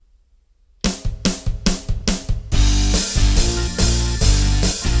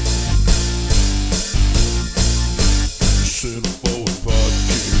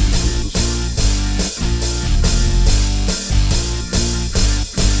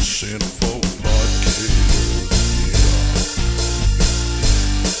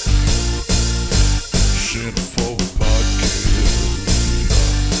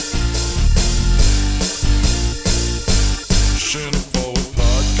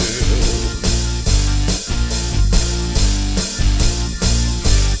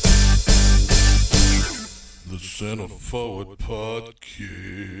Forward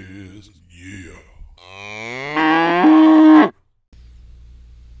Podcast. Yeah.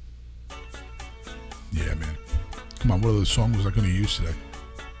 Yeah, man. Come on, what other song was I going to use today?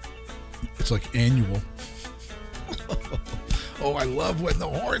 It's like annual. Oh, I love when the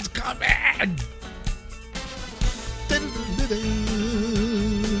horns come in.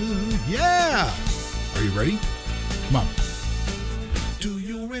 Yeah. Are you ready? Come on. Do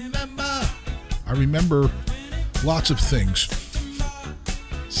you remember? I remember lots of things.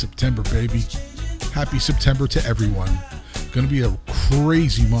 September, baby. Happy September to everyone. Going to be a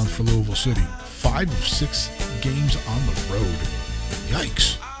crazy month for Louisville City. 5 of 6 games on the road.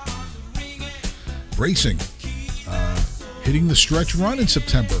 Yikes. Racing. Hitting the stretch run in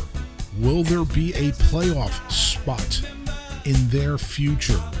September. Will there be a playoff spot in their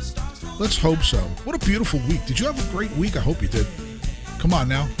future? Let's hope so. What a beautiful week. Did you have a great week? I hope you did. Come on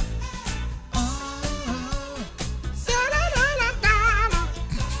now.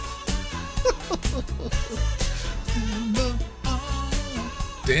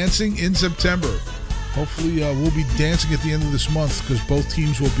 Dancing in September. Hopefully we'll be dancing at the end of this month because both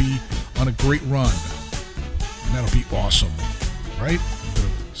teams will be on a great run. And that'll be awesome, right? I'm going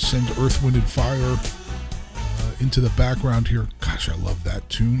to send Earth, Wind, and Fire into the background here. Gosh, I love that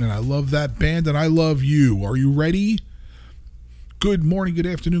tune, and I love that band, and I love you. Are you ready? Good morning, good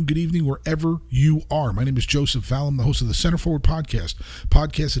afternoon, good evening, wherever you are. My name is Joseph Val. I'm the host of the Center Forward Podcast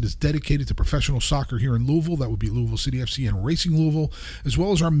that is dedicated to professional soccer here in Louisville. That would be Louisville City FC and Racing Louisville, as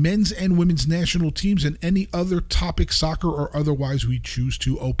well as our men's and women's national teams and any other topic, soccer or otherwise, we choose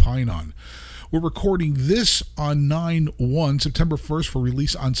to opine on. We're recording this on 9/1, September 1st, for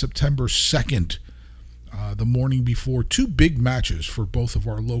release on September 2nd. The morning before 2 big matches for both of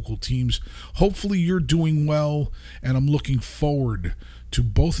our local teams. Hopefully you're doing well, and I'm looking forward to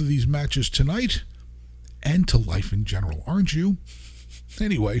both of these matches tonight and to life in general. Aren't you?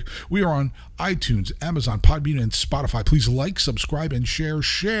 Anyway, we are on iTunes, Amazon, Podbean, and Spotify. Please like, subscribe, and share.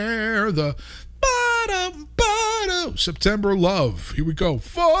 Share the bottom September love. Here we go.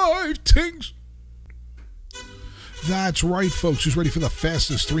 5 things. That's right, folks. Who's ready for the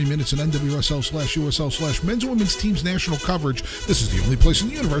fastest 3 minutes in NWSL/USL/men's and women's teams national coverage? This is the only place in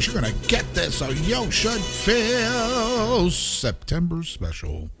the universe you're going to get this, so you should feel September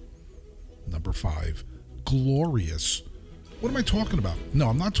special. Number 5, glorious. What am I talking about? No,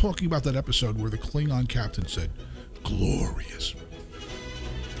 I'm not talking about that episode where the Klingon captain said, glorious.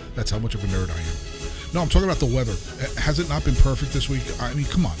 That's how much of a nerd I am. No, I'm talking about the weather. Has it not been perfect this week? I mean,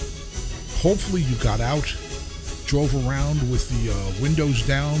 come on. Hopefully you got out, drove around with the windows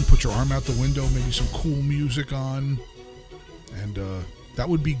down, put your arm out the window, maybe some cool music on, and that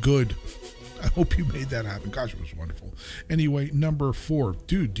would be good. I hope you made that happen. Gosh, it was wonderful. Anyway, number 4.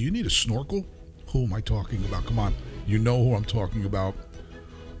 Dude, do you need a snorkel? Who am I talking about? Come on. You know who I'm talking about.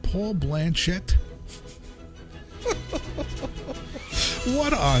 Paul Blanchett.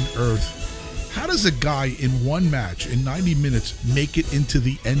 What on earth? How does a guy in one match, in 90 minutes, make it into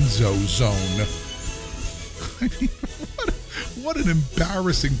the Enzo zone? I mean, what an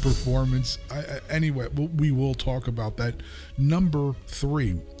embarrassing performance. Anyway, we will talk about that. Number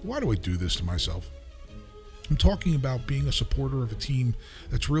 3. Why do I do this to myself? I'm talking about being a supporter of a team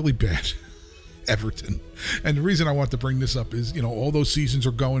that's really bad. Everton. And the reason I want to bring this up is, all those seasons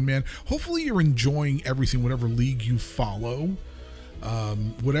are going, man. Hopefully you're enjoying everything, whatever league you follow.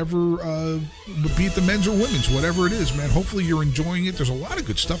 Whatever, be it the men's or women's, whatever it is, man. Hopefully you're enjoying it. There's a lot of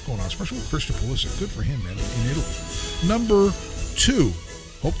good stuff going on, especially with Christian Pulisic. Good for him, man, in Italy. Number 2.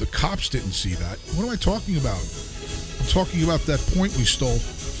 Hope the cops didn't see that. What am I talking about? I'm talking about that point we stole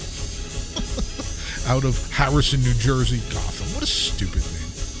out of Harrison, New Jersey. Gotham. What a stupid name.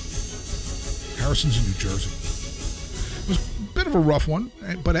 Harrison's in New Jersey. It was a bit of a rough one,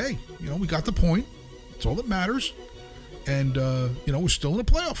 but hey, we got the point. That's all that matters. And, we're still in a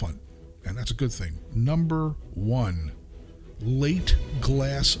playoff hunt. And that's a good thing. Number 1, late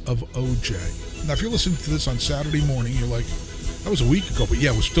glass of OJ. Now, if you're listening to this on Saturday morning, you're like, that was a week ago. But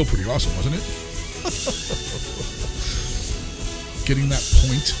yeah, it was still pretty awesome, wasn't it? Getting that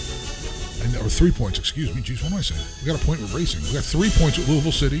point. Or 3 points, excuse me. Jeez, what am I saying? We got a point with Racing. We got 3 points with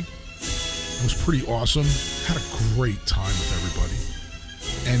Louisville City. It was pretty awesome. Had a great time with everybody.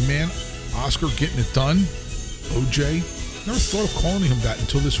 And, man, Oscar getting it done. OJ, never thought of calling him that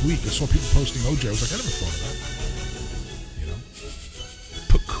until this week. I saw people posting OJ. I was like, I never thought of that.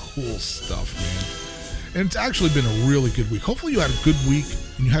 But cool stuff, man. And it's actually been a really good week. Hopefully you had a good week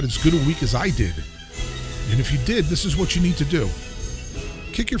and you had as good a week as I did. And if you did, this is what you need to do.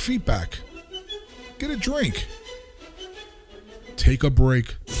 Kick your feet back. Get a drink. Take a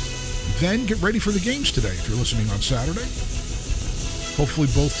break. then get ready for the games today if you're listening on Saturday. Hopefully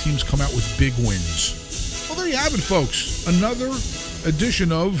both teams come out with big wins. Well, there you have it, folks. Another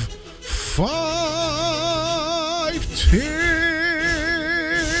edition of 510.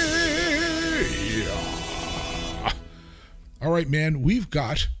 All right, man, we've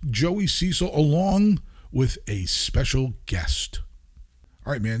got Joey Cecil along with a special guest.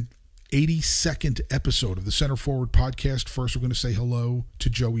 All right, man, 82nd episode of the Center Forward Podcast. First, we're going to say hello to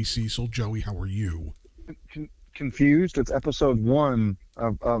Joey Cecil. Joey, how are you? Confused? It's episode 1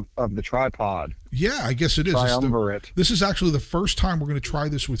 of the tripod. Yeah, I guess it is. Triumvirate. This is actually the first time we're going to try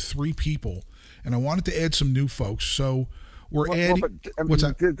this with 3 people, and I wanted to add some new folks, so we're adding... What's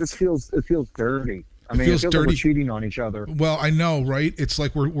that? It feels dirty. It feels dirty. Like we're cheating on each other. Well, I know, right? It's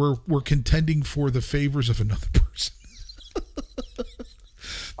like we're contending for the favors of another person.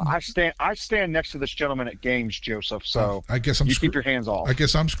 I stand next to this gentleman at games, Joseph. So I guess keep your hands off. I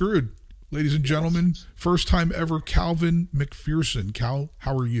guess I'm screwed, ladies and gentlemen. First time ever, Calvin McPherson. Cal,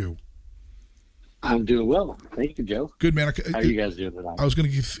 how are you? I'm doing well, thank you, Joe. Good, man. How are you guys doing tonight? I was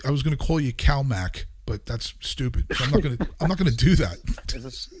gonna call you Cal Mac, but that's stupid. So I'm not gonna do that.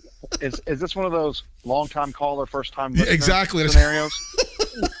 Is this one of those long time caller, first time listener exactly scenarios?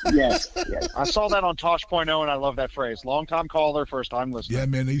 Yes. I saw that on Tosh.0, and I love that phrase. Long time caller, first time listener. Yeah,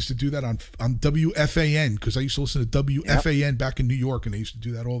 man, they used to do that on WFAN because I used to listen to WFAN back in New York, and they used to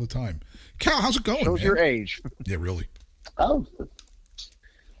do that all the time. Cal, how's it going? Shows man? Your age. Yeah, really. Oh,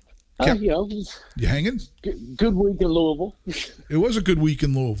 you hanging? Good week in Louisville. It was a good week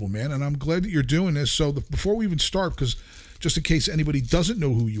in Louisville, man, and I'm glad that you're doing this. So before we even start, because just in case anybody doesn't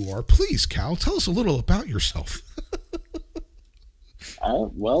know who you are, please, Cal, tell us a little about yourself.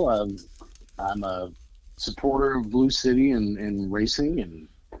 I'm a supporter of LouCity and racing, and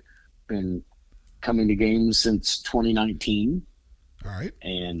been coming to games since 2019. All right.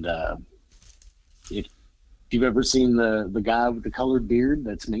 And if you've ever seen the guy with the colored beard,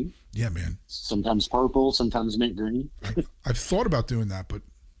 that's me. Yeah, man. Sometimes purple, sometimes mint green. I've thought about doing that, but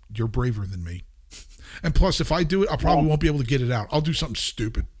you're braver than me. And plus, if I do it, I probably won't be able to get it out. I'll do something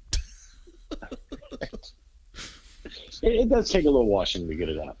stupid. It does take a little washing to get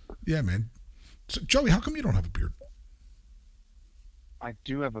it out. Yeah, man. So, Joey, how come you don't have a beard? I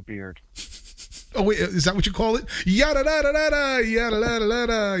do have a beard. Oh, wait, is that what you call it? Yada da da da da, yada da da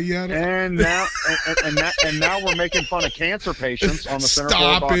da yada. And now we're making fun of cancer patients on the Center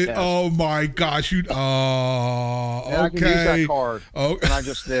Stop Forward it! Podcast. Oh my gosh! Okay. I can use that card, and I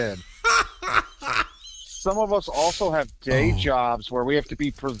just did. Some of us also have day jobs where we have to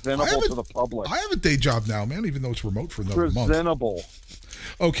be presentable to the public. I have a day job now, man, even though it's remote for another month. Presentable.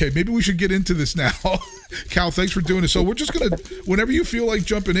 Okay, maybe we should get into this now. Cal, thanks for doing this. So we're just going to, whenever you feel like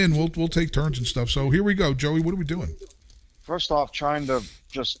jumping in, we'll take turns and stuff. So here we go. Joey, what are we doing? First off, trying to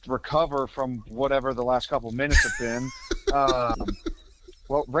just recover from whatever the last couple of minutes have been.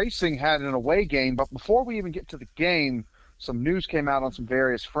 Well, racing had an away game, but before we even get to the game, some news came out on some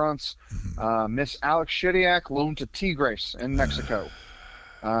various fronts. Miss Alex Shediak loaned to Tigres in Mexico.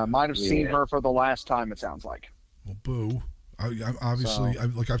 Might have seen her for the last time, it sounds like. Well, boo.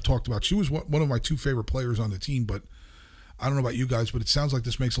 I've talked about, she was one of my 2 favorite players on the team, but I don't know about you guys, but it sounds like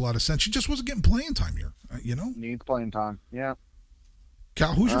this makes a lot of sense. She just wasn't getting playing time here, you know? Needs playing time, yeah.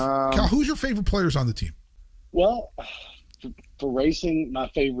 Cal, who's your favorite players on the team? Well, for racing, my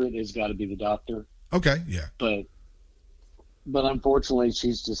favorite has got to be the Doctor. Okay, yeah. But unfortunately,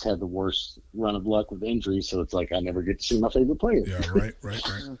 she's just had the worst run of luck with injuries, so it's like I never get to see my favorite player. Yeah, right.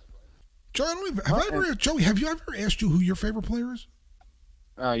 Joey, Joey, have you ever asked you who your favorite player is?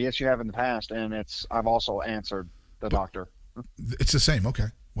 Yes, you have in the past, and I've also answered the Doctor. It's the same. Okay.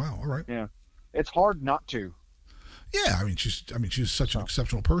 Wow. All right. Yeah, it's hard not to. Yeah, I mean she's such an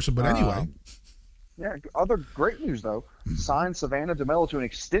exceptional person, but anyway. Yeah. Other great news though, signed Savannah DeMello to an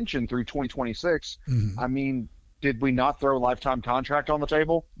extension through 2026. I mean, did we not throw a lifetime contract on the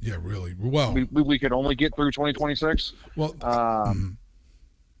table? Yeah, really. Well, we could only get through 2026. Well,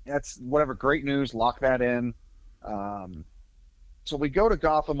 that's whatever. Great news. Lock that in. So we go to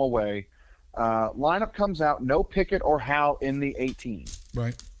Gotham away. Lineup comes out. No Pickett or Howe in the 18.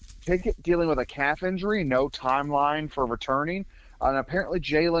 Right. Pickett dealing with a calf injury. No timeline for returning. And apparently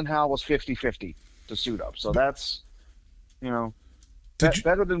Jalen Howe was 50-50 to suit up. So that's,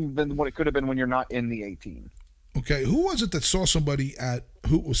 better than what it could have been when you're not in the 18. Okay, who was it that saw somebody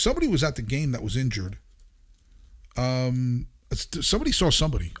somebody was at the game that was injured? Somebody saw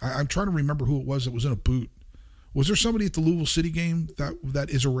somebody. I'm trying to remember who it was that was in a boot. Was there somebody at the Louisville City game that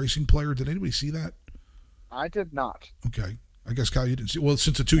is a racing player? Did anybody see that? I did not. Okay, I guess Kyle, you didn't see. Well,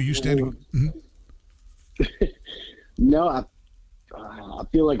 since the two of you standing. No, I I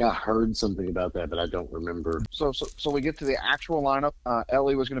feel like I heard something about that, but I don't remember. So we get to the actual lineup.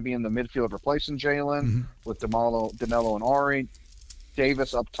 Ellie was going to be in the midfield replacing Jalen with DeMello and Ari.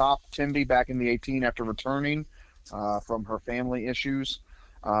 Davis up top. Timby back in the 18 after returning from her family issues.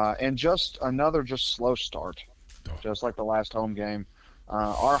 And just another slow start, just like the last home game.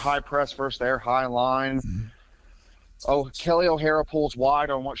 Our high press versus their high line. Oh, Kelly O'Hara pulls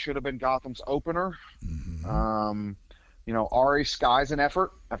wide on what should have been Gotham's opener. Ari skies an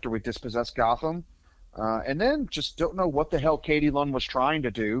effort after we dispossessed Gotham. And then just don't know what the hell Katie Lund was trying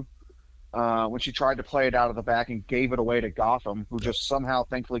to do when she tried to play it out of the back and gave it away to Gotham, who just somehow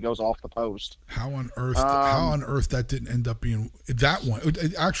thankfully goes off the post. How on earth that didn't end up being that one?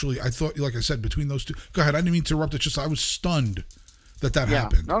 Actually, I thought, like I said, between those two. Go ahead. I didn't mean to interrupt. It's just I was stunned that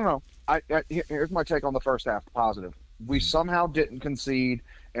happened. No. Here's my take on the first half. Positive. We somehow didn't concede,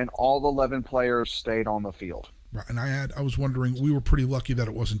 and all 11 players stayed on the field. Right, and I was wondering. We were pretty lucky that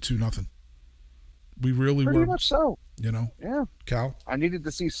it wasn't 2-0. We really were. Pretty much so. Yeah. Cal? I needed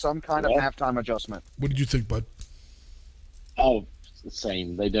to see some kind of halftime adjustment. What did you think, bud? Oh,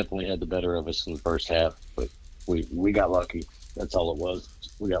 same. They definitely had the better of us in the first half, but we got lucky. That's all it was.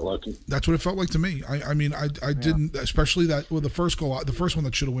 We got lucky. That's what it felt like to me. I mean, I didn't, especially that the first goal, the first one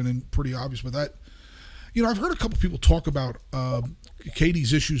that should have went in, pretty obvious. But that, I've heard a couple people talk about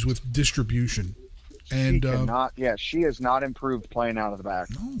Katie's issues with distribution. And she has not improved playing out of the back.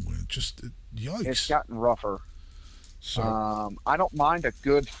 No, yikes. It's gotten rougher. So I don't mind a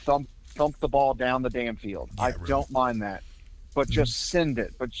good thump the ball down the damn field. Yeah, I don't mind that. But just send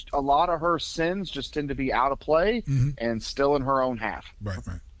it. But a lot of her sins just tend to be out of play and still in her own half. Right.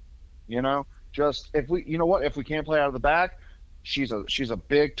 Just if we can't play out of the back, she's a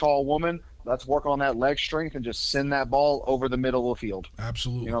big, tall woman. Let's work on that leg strength and just send that ball over the middle of the field.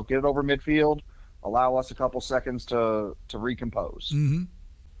 Absolutely. Get it over midfield. Allow us a couple seconds to recompose.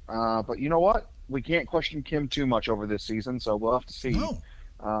 But you know what? We can't question Kim too much over this season, so we'll have to see. No.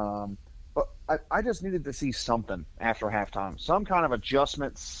 But I just needed to see something after halftime, some kind of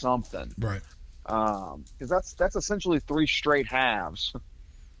adjustment, something. Right. Because that's essentially 3 straight halves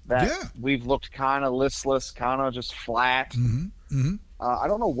that we've looked kind of listless, kind of just flat. I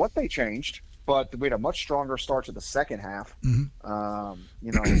don't know what they changed, but we had a much stronger start to the second half.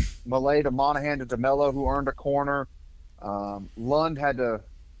 Malay to Monahan to DeMello, who earned a corner. Lund had to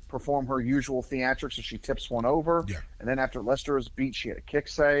perform her usual theatrics, so she tips one over. Yeah. And then after Leicester was beat, she had a kick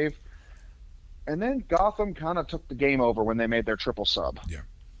save. And then Gotham kind of took the game over when they made their triple sub. Yeah.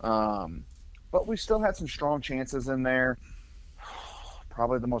 But we still had some strong chances in there.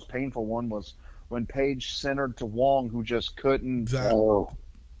 Probably the most painful one was when Paige centered to Wong, who just couldn't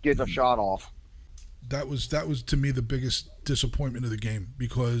get a shot off. That was to me the biggest disappointment of the game,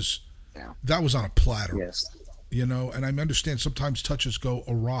 because that was on a platter. Yes. And I understand sometimes touches go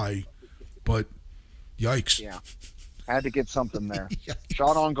awry, but yikes. Yeah. Had to get something there.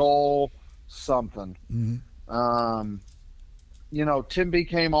 Shot on goal, something. Timby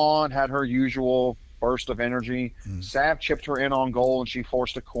came on, had her usual burst of energy. Sav chipped her in on goal, and she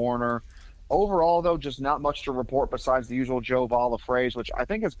forced a corner. Overall, though, just not much to report besides the usual Joe Vala phrase, which I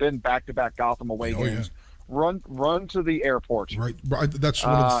think has been back-to-back Gotham away games. Yeah. Run to the airport. Right. That's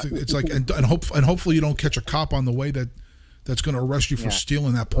what it's like, and hopefully you don't catch a cop on the way that's going to arrest you for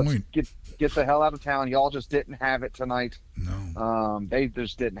stealing that point. Get the hell out of town. Y'all just didn't have it tonight. No. They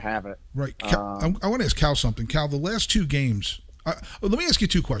just didn't have it. Right. I want to ask Cal something. Cal, the last 2 games. Let me ask you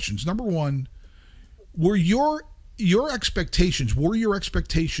 2 questions. Number one, were your expectations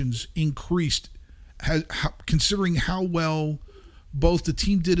increased considering how well both the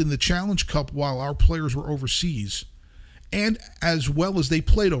team did in the Challenge Cup while our players were overseas, and as well as they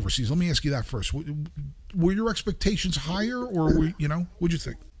played overseas? Let me ask you that first. Were your expectations higher, or what'd you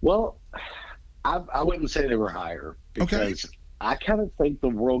think? Well, I wouldn't say they were higher, because I kind of think the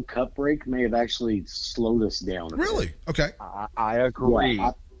World Cup break may have actually slowed us down. Really? Okay. I agree.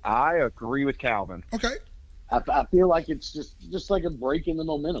 Yeah, I agree with Calvin. Okay. I feel like it's just like a break in the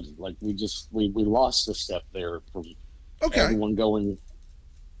momentum. Like we lost a step there from everyone going.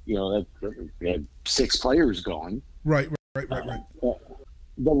 That we had 6 players gone. Right. The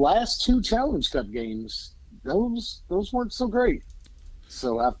last 2 Challenge Cup games, those weren't so great.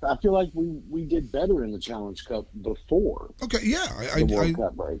 So I feel like we did better in the Challenge Cup before. Okay, yeah, the World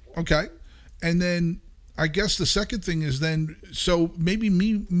Cup break. Okay, and then I guess the second thing is so maybe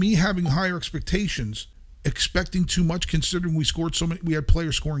me having higher expectations, expecting too much considering we scored so many. We had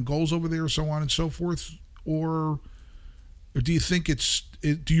players scoring goals over there, so on and so forth, or do you think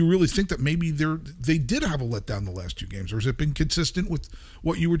do you really think that maybe they did have a letdown the last 2 games, or has it been consistent with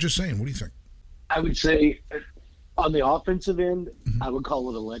what you were just saying? What do you think? I would say On the offensive end, I would call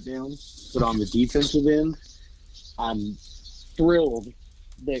it a letdown. But on the defensive end, I'm thrilled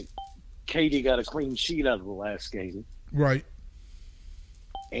that Katie got a clean sheet out of the last game. Right.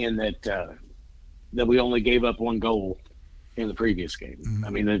 And that we only gave up 1 goal in the previous game. Mm-hmm. I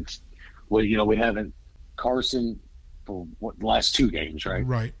mean, we haven't Carson for the last 2 games, right?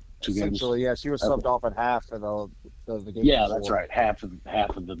 Right. 2 games. Essentially, yeah, she was subbed off at half of the game. Yeah, before. that's right. Half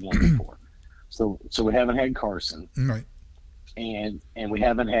of the one before. So we haven't had Carson. Right. And we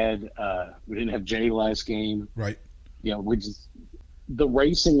haven't had we didn't have Jay last game. Right. The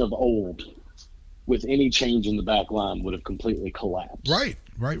racing of old with any change in the back line would have completely collapsed. Right.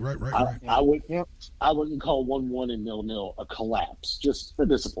 I wouldn't call 1-1 and 0-0 a collapse, just a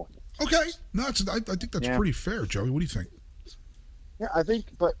disappointment. Okay. No, I think that's pretty fair, Joey. What do you think? Yeah,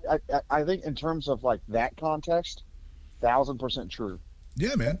 I think in terms of like that context, 1,000% true.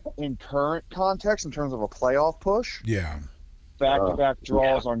 Yeah, man. In current context, in terms of a playoff push, Yeah. back-to-back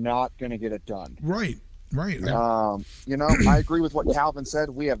draws are not going to get it done. Right. I agree with what Calvin said.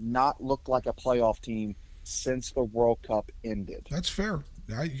 We have not looked like a playoff team since the World Cup ended. That's fair.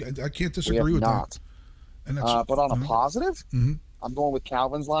 I can't disagree with that. And that's, but on a positive, I'm going with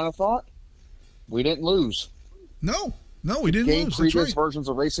Calvin's line of thought. We didn't lose. No, we didn't lose. That's Previous right. versions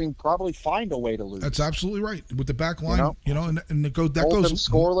of racing probably find a way to lose. That's absolutely right. With the back line, and that goes them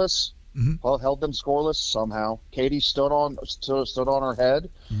scoreless. Mm-hmm. Well, held them scoreless somehow. Katie stood on her head.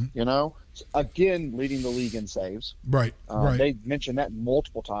 Mm-hmm. Again leading the league in saves. Right. They mentioned that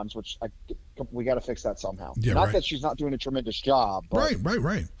multiple times, which we got to fix that somehow. Yeah, not that she's not doing a tremendous job. But,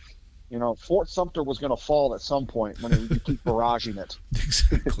 right. Fort Sumter was going to fall at some point when you keep barraging it.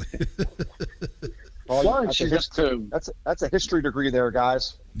 Exactly. Well, that's a history degree there,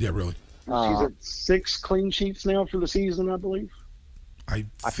 guys. Yeah, really. She's at 6 clean sheets now for the season, I believe. I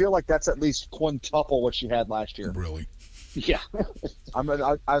feel like that's at least quintuple what she had last year. Really? Yeah. I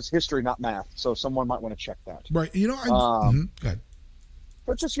was history, not math, so someone might want to check that. Right. Go ahead.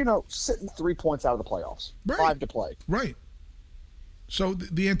 But just, sitting 3 points out of the playoffs. Right. 5 to play. Right. So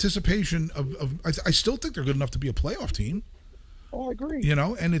the anticipation of I still think they're good enough to be a playoff team. Oh, I agree.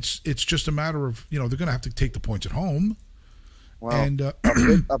 And it's just a matter of, they're going to have to take the points at home. Well, and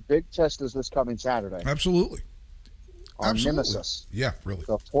a big test is this coming Saturday. Absolutely. Our nemesis. Yeah, really.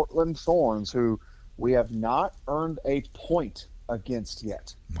 The Portland Thorns, who we have not earned a point against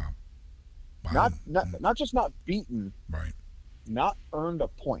yet. Wow. Not just not beaten. Right. Not earned a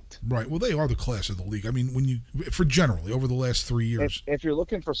point. Right. Well, they are the class of the league. I mean, for generally over the last 3 years. If you're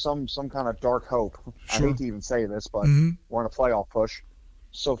looking for some kind of dark hope, sure. I hate to even say this, but we're in a playoff push.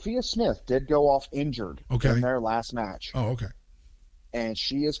 Sophia Smith did go off injured in their last match. Oh, okay. And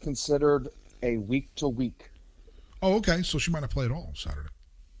she is considered a week to week. Oh, okay. So she might not play at all Saturday.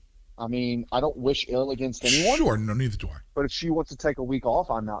 I mean, I don't wish ill against anyone. Sure, no, neither do I. But if she wants to take a week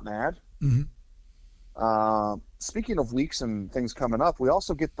off, I'm not mad. Mm-hmm. Speaking of weeks and things coming up, we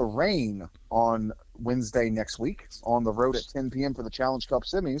also get the rain on Wednesday next week on the road at 10 p.m. for the Challenge Cup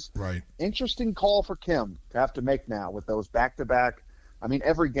semis. Right. Interesting call for Kim to have to make now with those back-to-back. I mean,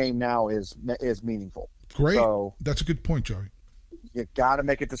 every game now is meaningful. Great. So, that's a good point, Joey. You got to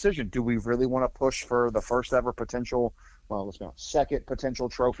make a decision. Do we really want to push for the first ever potential, second potential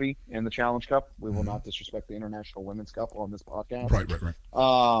trophy in the Challenge Cup? We will not disrespect the International Women's Cup on this podcast. Right.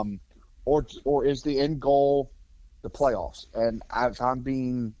 Or is the end goal the playoffs? And if I'm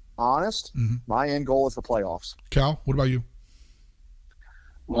being honest, my end goal is the playoffs. Cal, what about you?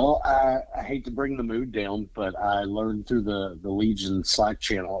 Well, I hate to bring the mood down, but I learned through the Legion Slack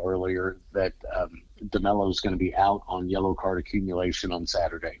channel earlier that DeMello's going to be out on yellow card accumulation on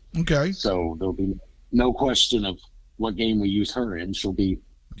Saturday. Okay. So there'll be no question of what game we use her in. She'll be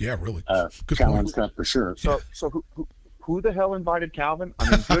really Challenge Cup for sure. So who the hell invited Calvin?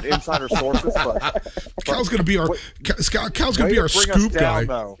 I mean, good insider sources, but Cal's going to be our scoop guy.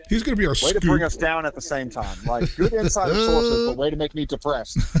 Though. He's going to be our scoop. Way to bring us down at the same time. Like, good insider sources, but way to make me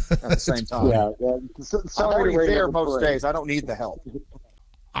depressed at the same time. Yeah. I'm already there most days. I don't need the help.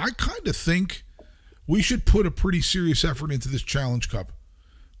 I kind of think we should put a pretty serious effort into this Challenge Cup.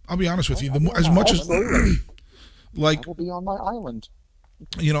 I'll be honest with you. As much as like, I will be on my island.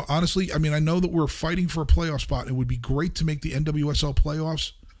 Honestly, I mean, I know that we're fighting for a playoff spot. It would be great to make the NWSL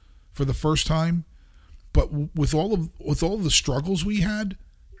playoffs for the first time, but with all of the struggles we had,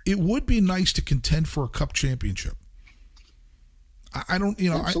 it would be nice to contend for a cup championship. I don't,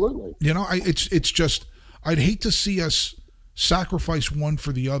 absolutely. It's just I'd hate to see us sacrifice one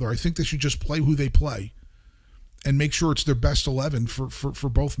for the other. I think they should just play who they play, and make sure it's their best 11 for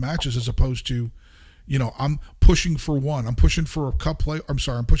both matches, as opposed to. I'm pushing for one. I'm pushing for a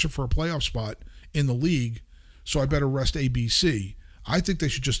I'm pushing for a playoff spot in the league. so I better rest ABC. I think they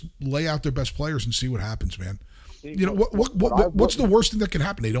should just lay out their best players and see what happens, man. You know, what's the worst thing that can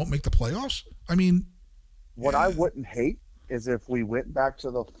happen? They don't make the playoffs? I mean... What I wouldn't hate is if we went back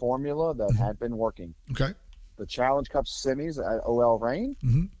to the formula that had been working. Okay. The Challenge Cup semis at OL Reign.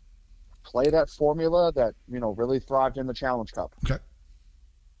 Mm-hmm. Play that formula that, really thrived in the Challenge Cup. Okay.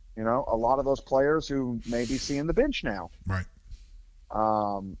 A lot of those players who may be seeing the bench now. Right.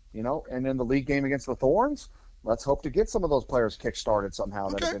 And in the league game against the Thorns, let's hope to get some of those players kick-started somehow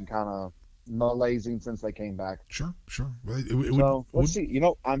that have been kind of malazing since they came back. Sure. Let's see.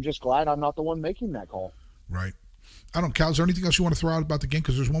 I'm just glad I'm not the one making that call. Right. I don't, Cal, is there anything else you want to throw out about the game?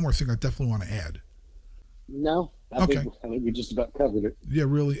 Because there's one more thing I definitely want to add. No. I think we just about covered it. Yeah,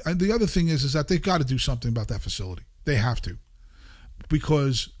 really. And the other thing is that they've got to do something about that facility. They have to.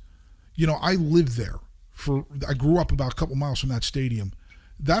 Because, I lived there. I grew up about a couple miles from that stadium.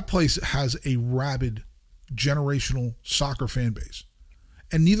 That place has a rabid generational soccer fan base.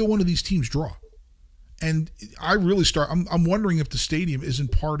 And neither one of these teams draw. And I really I'm wondering if the stadium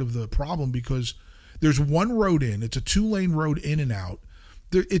isn't part of the problem, because there's one road in. It's a 2-lane road in and out.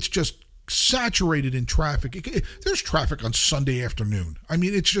 It's just saturated in traffic. There's traffic on Sunday afternoon. I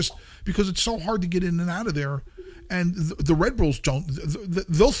mean, it's just because it's so hard to get in and out of there. And the Red Bulls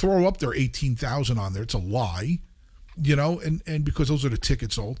they'll throw up their 18,000 on there. It's a lie, and because those are the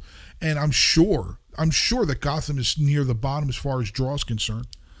tickets sold. And I'm sure that Gotham is near the bottom as far as draws concerned.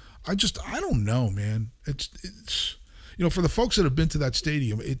 I don't know, man. It's for the folks that have been to that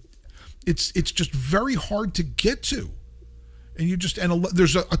stadium, it's just very hard to get to. And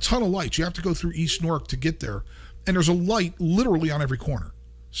there's a ton of lights. You have to go through East Newark to get there. And there's a light literally on every corner.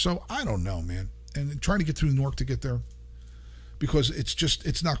 So I don't know, man. And trying to get through Newark to get there, because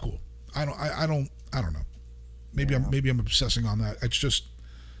it's not cool. I don't know. Maybe I'm obsessing on that. It's just,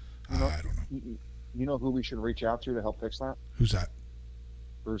 I don't know. You know who we should reach out to help fix that? Who's that?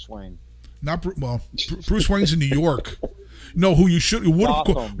 Bruce Wayne. Bruce Wayne's in New York. No, who you would have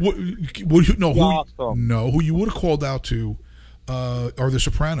called? Who you would have called out to are the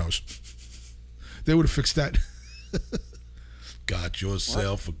Sopranos. They would have fixed that. Got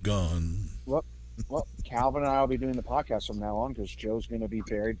yourself a gun. Well, Calvin and I will be doing the podcast from now on, because Joe's going to be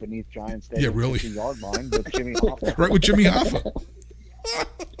buried beneath Giant Stadium. Yeah, really. 50-yard line with Jimmy Hoffa. Right, with Jimmy Hoffa.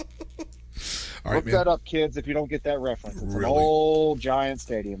 All right, Look that up, kids, if you don't get that reference. It's an old Giant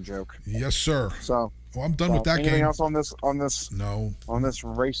Stadium joke. Yes, sir. So, I'm done with that anything game. Else on this? No. On this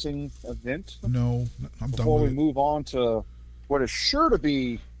racing event? No, I'm done with it. Before we move on to what is sure to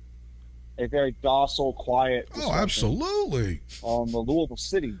be a very docile, quiet discussion. Oh, absolutely. On the Louisville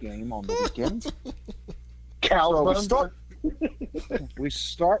City game on the weekend. We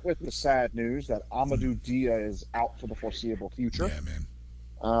start with the sad news that Amadou Dia is out for the foreseeable future. Yeah, man.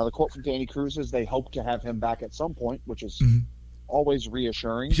 The quote from Danny Cruz is they hope to have him back at some point, which is always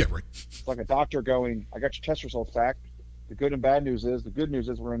reassuring. Yeah, right. It's like a doctor going, I got your test results back. The good and bad news is, the good news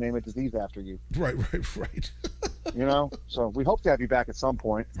is we're going to name a disease after you. Right. So we hope to have you back at some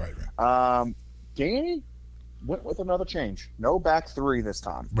point. Right. Danny went with another change. No back three this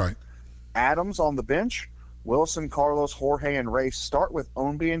time. Right. Adams on the bench. Wilson, Carlos, Jorge, and Ray start with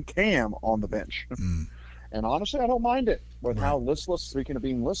Ownby and Cam on the bench. And honestly, I don't mind it with how listless, speaking of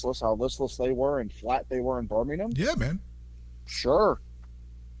being listless, how listless they were and flat they were in Birmingham. Yeah, man. Sure.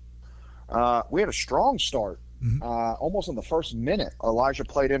 We had a strong start. Almost in the first minute, Elijah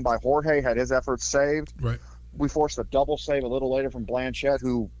played in by Jorge, had his efforts saved. Right. We forced a double save a little later from Blanchett,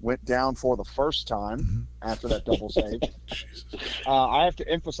 who went down for the first time after that double save. I have to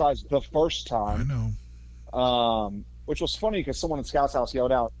emphasize the first time. I know. Which was funny because someone in Scout's house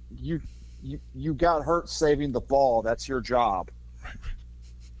yelled out, you got hurt saving the ball. That's your job. Right.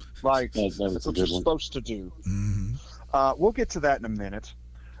 Like, that's what you're supposed to do. We'll get to that in a minute.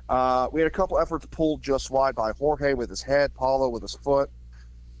 We had a couple efforts pulled just wide by Jorge with his head, Paulo with his foot.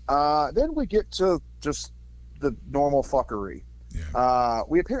 Then we get to just the normal fuckery. Yeah.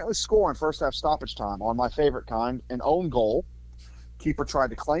 We apparently score in first half stoppage time on my favorite kind, an own goal. Keeper tried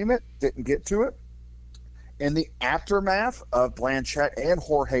to claim it, didn't get to it. In the aftermath of Blanchett and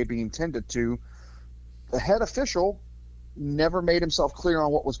Jorge being tended to, the head official never made himself clear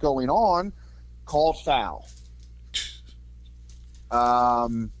on what was going on, called foul.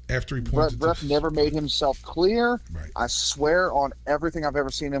 After he pointed, ref never made himself clear. Right. I swear on everything I've ever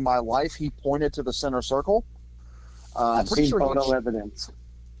seen in my life, he pointed to the center circle. I've seen photo evidence.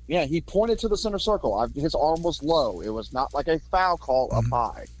 Yeah, he pointed to the center circle. His arm was low. It was not like a foul call up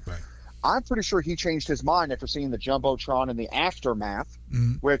high. Right. I'm pretty sure he changed his mind after seeing the Jumbotron in the aftermath,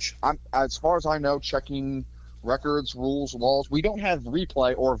 which, as far as I know, checking records, rules, laws, we don't have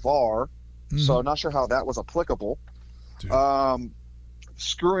replay or VAR So not sure how that was applicable. Dude.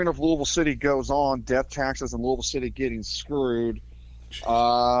 Screwing of Louisville City goes on. Death taxes and Louisville City getting screwed.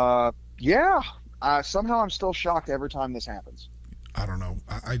 Yeah. Somehow I'm still shocked every time this happens. I don't know.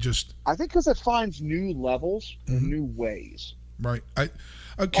 I think because it finds new levels, new ways. Right. This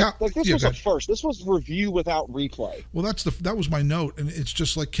was a first. This was review without replay. Well, that was my note, and it's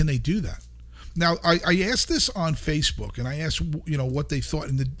just like, can they do that? Now, I asked this on Facebook, and I asked what they thought,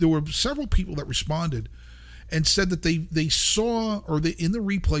 and there were several people that responded and said that they saw, or in the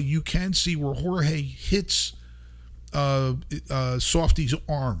replay you can see where Jorge hits Softy's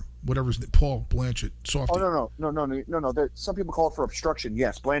arm. Whatever's Paul Blanchett, Softy. Oh no! Some people call it for obstruction.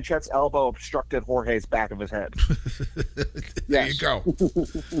 Yes, Blanchett's elbow obstructed Jorge's back of his head. There you go.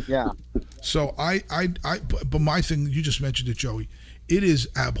 Yeah. So but my thing, you just mentioned it, Joey. It is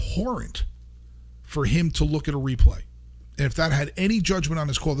abhorrent for him to look at a replay, and if that had any judgment on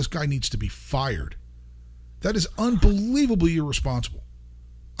his call, this guy needs to be fired. That is unbelievably irresponsible.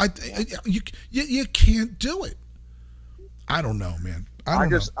 You can't do it. I don't know, man.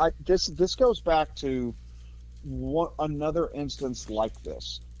 This goes back to another instance like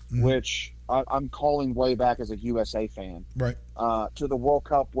this, which I'm calling way back as a USA fan. Right. To the World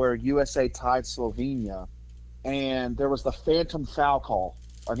Cup where USA tied Slovenia, and there was the phantom foul call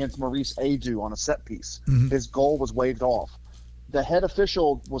against Maurice Adu on a set piece. His goal was waved off. The head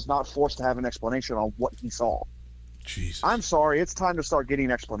official was not forced to have an explanation on what he saw. Jesus. I'm sorry. It's time to start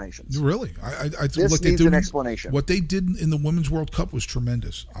getting explanations. Really? This needs an explanation. What they did in the Women's World Cup was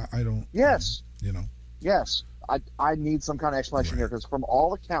tremendous. I don't... Yes. Yes. I need some kind of explanation here, because from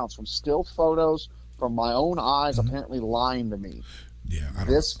all accounts, from still photos, from my own eyes apparently lying to me,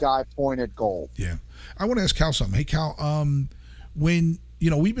 this guy pointed goal. Yeah. I want to ask Cal something. Hey, Cal, when...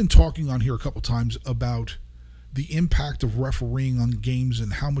 we've been talking on here a couple times about the impact of refereeing on games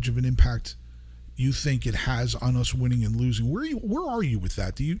and how much of an impact you think it has on us winning and losing. Where are you with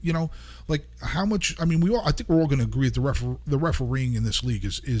that? Do you like how much? I mean, I think we're all going to agree that the refereeing in this league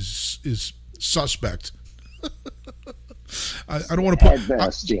is suspect. I don't want to put at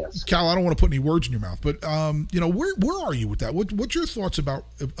best, yes. Cal, I don't want to put any words in your mouth, but where are you with that? What's your thoughts about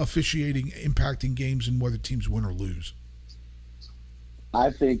officiating impacting games and whether teams win or lose? I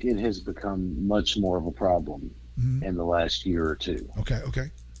think it has become much more of a problem in the last year or two. Okay.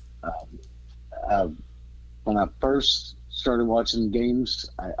 When I first started watching games,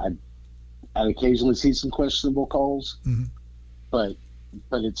 I'd occasionally see some questionable calls, but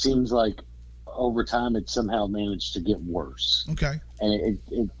it seems like over time it somehow managed to get worse. Okay, and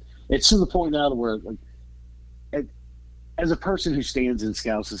it's to the point now where, as a person who stands in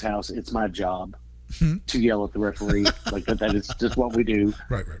Scouts' house, it's my job to yell at the referee. Like that is just what we do.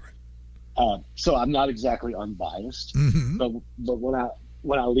 Right. So I'm not exactly unbiased, but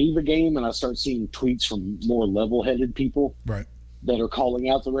when I leave a game and I start seeing tweets from more level-headed people that are calling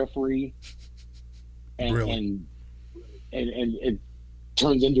out the referee, and it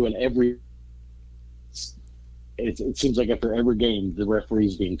turns into it seems like after every game the referee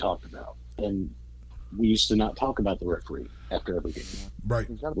is being talked about, and we used to not talk about the referee after every game. Right.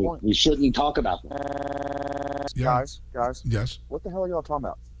 We shouldn't talk about them. Guys. Yes. What the hell are y'all talking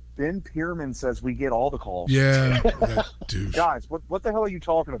about? Ben Pierman says we get all the calls. Yeah, dude. Guys, what the hell are you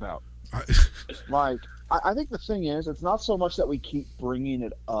talking about? I think the thing is, it's not so much that we keep bringing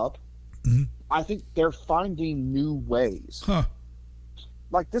it up. I think they're finding new ways.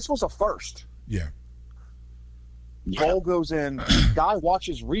 Like, this was a first. Yeah. Ball goes in. Guy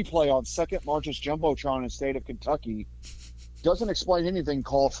watches replay on second largest jumbotron in the state of Kentucky. Doesn't explain anything.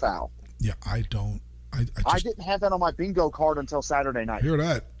 Call foul. Yeah, I don't. I didn't have that on my bingo card until Saturday night. Hear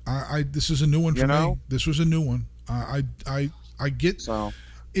that? This is a new one for me. This was a new one. I get. So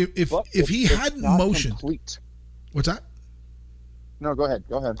if he hadn't motioned, complete. What's that? No, go ahead.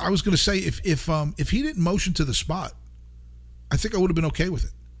 I was going to say if he didn't motion to the spot, I think I would have been okay with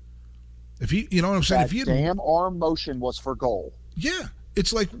it. If he, you know what I'm saying? If he damn arm motion was for goal. Yeah,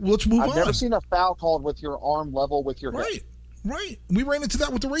 it's like, well, let's move on. I've never seen a foul called with your arm level with your head. Right. We ran into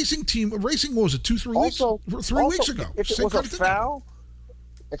that with the racing team. Racing, what was it, 3 weeks ago? If it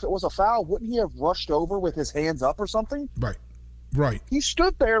was a foul, wouldn't he have rushed over with his hands up or something? Right. He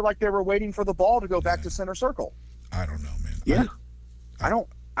stood there like they were waiting for the ball to go back to center circle. I don't know, man. Yeah.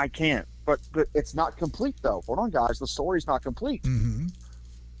 I can't. But it's not complete, though. Hold on, guys. The story's not complete.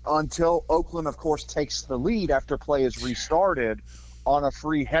 Until Oakland, of course, takes the lead after play is restarted on a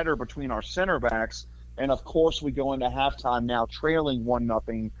free header between our center backs. And, of course, we go into halftime now trailing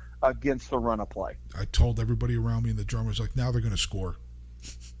 1-0 against the run of play. I told everybody around me, and the drummer's like, now they're going to score.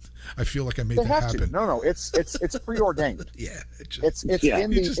 I feel like I made They that have to. happen. No, it's preordained. Yeah, It's Yeah.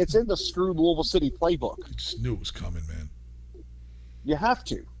 it's in the Screw Louisville City playbook. I just knew it was coming, man. You have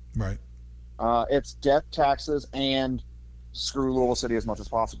to. Right. It's death, taxes, and screw Louisville City as much as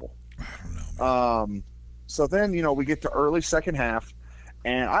possible. I don't know, man. So then, we get to early second half,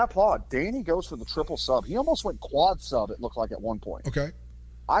 and I applaud. Danny goes for the triple sub. He almost went quad sub, it looked like at one point. Okay.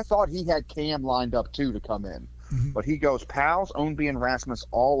 I thought he had Cam lined up, too, to come in. Mm-hmm. But he goes Pals, Ownby, and Rasmus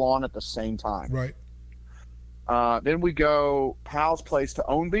all on at the same time. Right. Then we go Pals plays to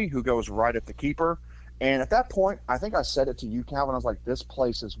Ownby, who goes right at the keeper. And at that point, I think I said it to you, Calvin. I was like, this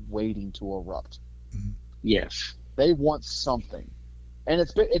place is waiting to erupt. Mm-hmm. Yes. They want something. And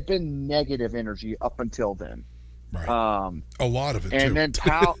it's been negative energy up until then. Right. A lot of it, and too. Then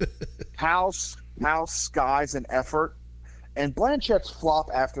Pal's skies and effort. And Blanchett's flop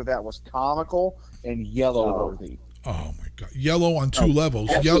after that was comical and yellow-worthy. Oh, my God. Yellow on two levels.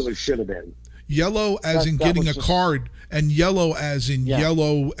 Absolutely should have been. Yellow as in getting a card, and yellow as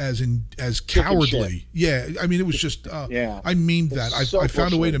in as cowardly. Yeah, I mean, it was just. I memed that. I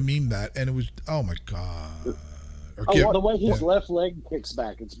found a way to meme that, and it was. Oh my God. The way his left leg kicks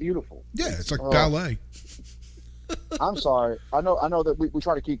back, it's beautiful. Yeah, it's like ballet. I'm sorry. I know that we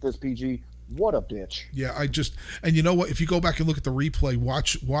try to keep this PG. What a bitch. Yeah, and you know what? If you go back and look at the replay,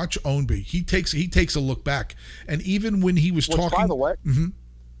 watch Ownby. He takes a look back, and even when he was talking. By the way. Mm-hmm.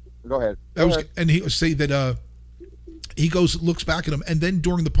 Go ahead. And he say that he looks back at him, and then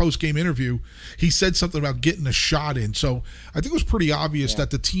during the post game interview, he said something about getting a shot in. So I think it was pretty obvious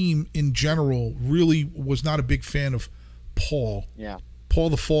that the team in general really was not a big fan of Paul. Yeah. Paul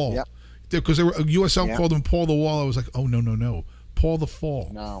the Fall. Yep. Because USL called him Paul the Wall. I was like, oh no, Paul the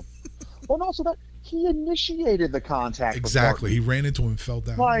Fall. No. Well, and also that he initiated the contact. Exactly. He ran into him and fell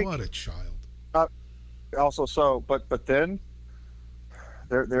down. What a child. But then.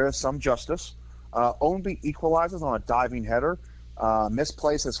 There is some justice. Ownby equalizes on a diving header,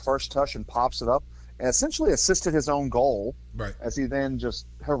 misplays his first touch and pops it up, and essentially assisted his own goal. Right. As he then just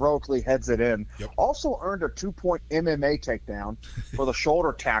heroically heads it in. Yep. Also earned a 2-point MMA takedown for the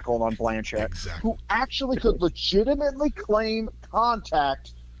shoulder tackle on Blanchett, who actually could legitimately claim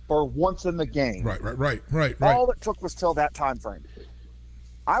contact for once in the game. Right. All it took was till that time frame.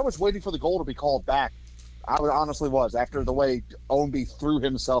 I was waiting for the goal to be called back. I honestly was, after the way Ownby threw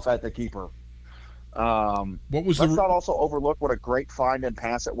himself at the keeper. Let's not also overlook what a great find and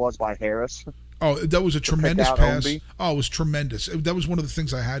pass it was by Harris. Oh, that was a tremendous pass. Ownby. Oh, it was tremendous. That was one of the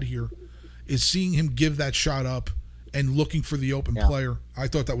things I had here, is seeing him give that shot up and looking for the open player. I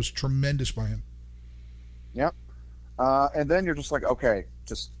thought that was tremendous by him. Yep. And then you're just like, okay,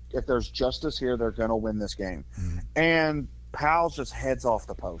 if there's justice here, they're going to win this game. Mm-hmm. And Powell's just heads off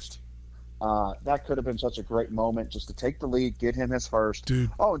the post. That could have been such a great moment just to take the lead, get him his first.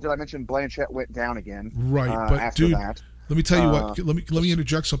 Dude. Oh, did I mention Blanchett went down again? Right, but after dude, that. let me tell you what. Let me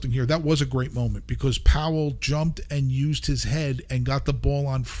interject something here. That was a great moment because Powell jumped and used his head and got the ball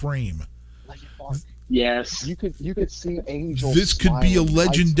on frame. Yes, you could see Angel. This could be a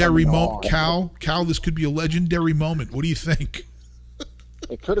legendary moment, on. Cal. This could be a legendary moment. What do you think?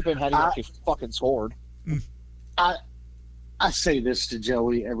 It could have been had he actually fucking scored. I say this to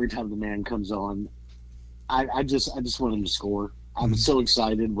Joey every time the man comes on. I just want him to score. I was so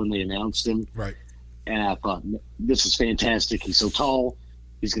excited when they announced him. Right. And I thought, this is fantastic. He's so tall.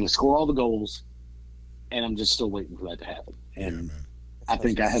 He's going to score all the goals. And I'm just still waiting for that to happen. And I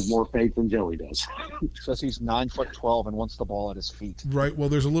think I have more faith than Joey does. Says he's 9'12" and wants the ball at his feet. Right. Well,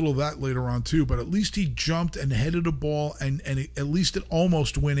 there's a little of that later on too, but at least he jumped and headed a ball, and at least it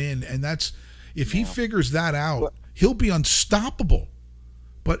almost went in. And that's if he figures that out, he'll be unstoppable.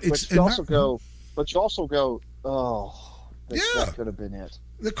 But you also go, oh, that could have been it.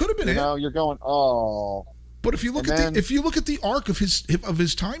 That could have been it. You're going, oh. But if you look at the arc of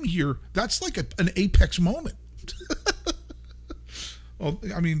his time here, that's like an apex moment. Well,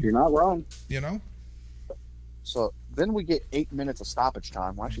 I mean, you're not wrong. So then we get 8 minutes of stoppage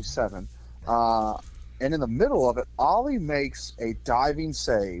time. Well, actually 7. And in the middle of it, Ollie makes a diving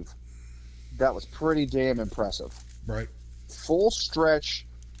save that was pretty damn impressive. Right. Full stretch,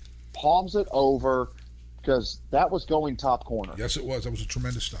 palms it over, because that was going top corner. Yes, it was. That was a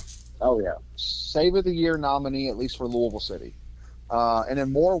tremendous stop. Oh, yeah. Save of the Year nominee, at least for Louisville City. And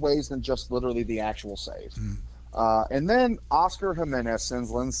in more ways than just literally the actual save. And then Oscar Jimenez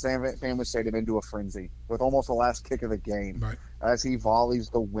sends Lynn's Family Stadium into a frenzy with almost the last kick of the game as he volleys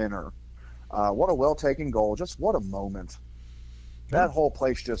the winner. What a well-taken goal. Just what a moment. That whole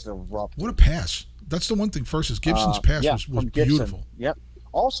place just erupted. What a pass. That's the one thing first is Gibson's pass was Gibson. beautiful. Yep.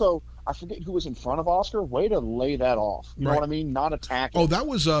 Also, I forget who was in front of Oscar. Way to lay that off. You know what I mean? Not attacking. Oh, that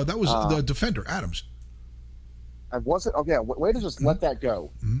was the defender, Adams. Was it? Oh, yeah. Way to just let that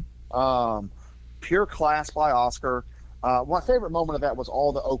go. Mm-hmm. Pure class by Oscar. My favorite moment of that was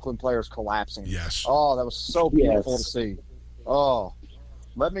all the Oakland players collapsing. Yes. Oh, that was so beautiful to see. Oh,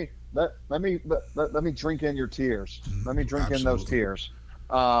 let me drink in your tears. Let me drink in those tears.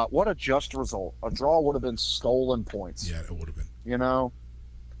 What a just result. A draw would have been stolen points. Yeah, it would have been. You know?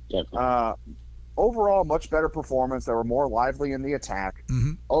 Definitely. Overall, much better performance. They were more lively in the attack.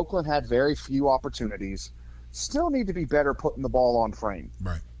 Mm-hmm. Oakland had very few opportunities. Still need to be better putting the ball on frame.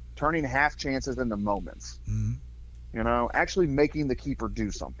 Right. Turning half chances into moments. Mm-hmm. You know, actually making the keeper do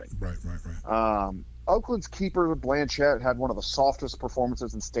something. Right. Oakland's keeper, Blanchett, had one of the softest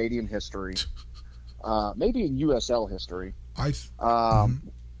performances in stadium history. Maybe in USL history.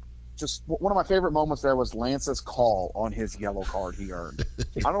 Just one of my favorite moments there was Lance's call on his yellow card he earned.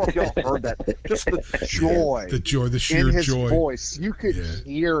 I don't know if y'all heard that. Just the joy. The sheer in his joy. voice. You could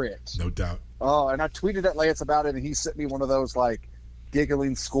hear it. No doubt. Oh, and I tweeted at Lance about it, and he sent me one of those, like,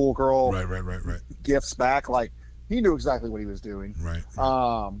 giggling schoolgirl gifts back. Like, he knew exactly what he was doing. Right.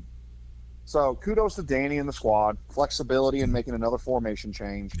 So kudos to Danny and the squad. Flexibility in making another formation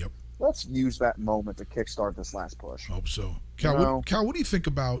change. Yep. Let's use that moment to kickstart this last push. Hope so. Cal, what do you think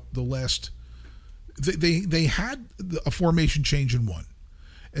about the last? They had a formation change in one,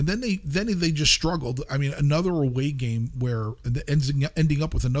 and then they just struggled. I mean, another away game where ending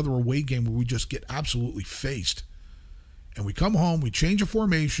up with another away game where we just get absolutely faced, and we come home, we change a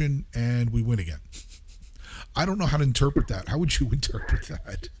formation, and we win again. I don't know how to interpret that. How would you interpret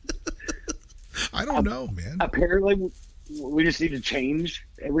that? I don't know, man. Apparently, we just need to change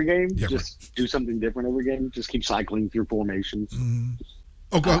every game. Yeah, just do something different every game. Just keep cycling through formations. Mm-hmm.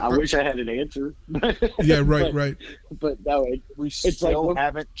 Okay. I wish I had an answer. Yeah, right. But no, we still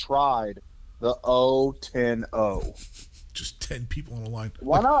haven't tried the 0-10-0. Just 10 people on a line.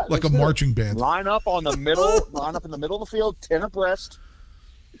 Why not? Like a marching band. Line up in the middle of the field, 10 abreast.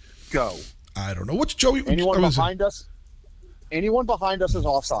 Go. I don't know. What's Joey? Anyone behind us is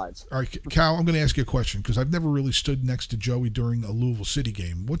offsides. All right, Cal, I'm going to ask you a question because I've never really stood next to Joey during a Louisville City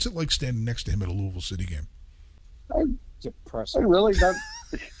game. What's it like standing next to him at a Louisville City game? Depressing. Really not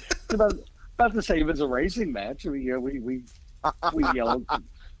about the same as a racing match. We yell at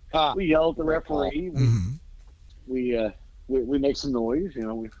the referee. We make some noise. You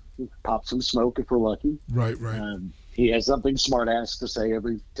know, we pop some smoke if we're lucky. Right. He has something smart ass to say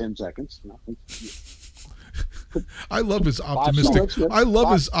every 10 seconds. I love his optimistic.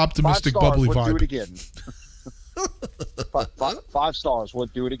 Bubbly vibe. Do it again. 5 stars.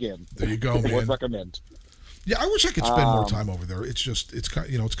 Would do it again. There you go, man. Would recommend. Yeah, I wish I could spend more time over there. It's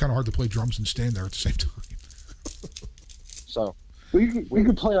kind of hard to play drums and stand there at the same time. So we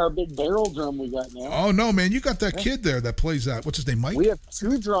could play our big barrel drum we got now. Oh no, man! You got that kid there that plays that. What's his name, Mike? We have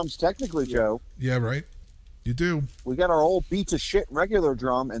 2 drums technically, Joe. Yeah, right. You do. We got our old beat to shit regular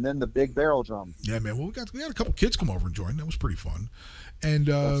drum, and then the big barrel drum. Yeah, man. Well, we had a couple kids come over and join. That was pretty fun. And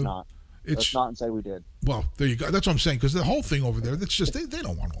let's not and say we did. Well, there you go. That's what I'm saying. Because the whole thing over there, that's just they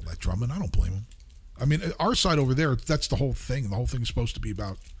don't want all that drumming. I don't blame them. I mean, our side over there, that's the whole thing. The whole thing is supposed to be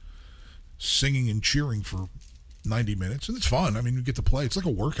about singing and cheering for 90 minutes, and it's fun. I mean, you get to play. It's like a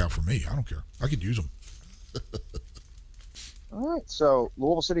workout for me. I don't care. I could use them. All right, so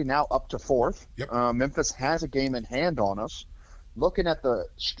Louisville City now up to 4th. Yep. Memphis has a game in hand on us. Looking at the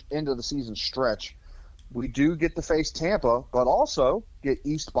end of the season stretch, we do get to face Tampa, but also get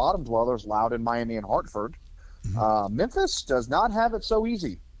East Bottom dwellers Loudoun, Miami, and Hartford. Mm-hmm. Memphis does not have it so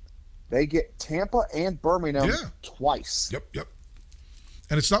easy. They get Tampa and Birmingham twice. Yep.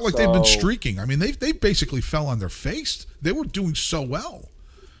 And it's not like they've been streaking. I mean, they basically fell on their face. They were doing so well,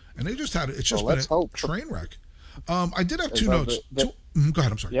 and they just had it's just been a train wreck. I did have 2 notes. Go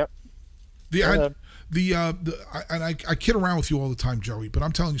ahead. I'm sorry. Yep. I kid around with you all the time, Joey, but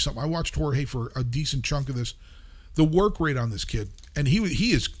I'm telling you something. I watched Jorge for a decent chunk of this. The work rate on this kid, and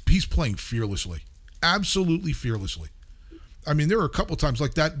he's playing fearlessly, absolutely fearlessly. I mean, there are a couple times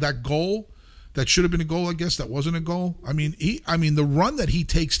like that goal that should have been a goal. I guess that wasn't a goal. I mean, the run that he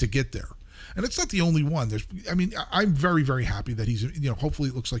takes to get there, and it's not the only one. I'm very, very happy that he's. Hopefully,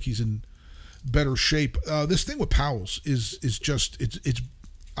 it looks like he's in better shape. This thing with Powell's is just it's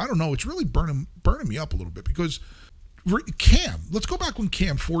I don't know. It's really burning me up a little bit because Cam. Let's go back when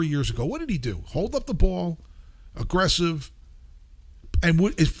Cam 4 years ago. What did he do? Hold up the ball, aggressive, and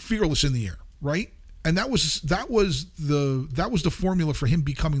is fearless in the air, right? And that was the formula for him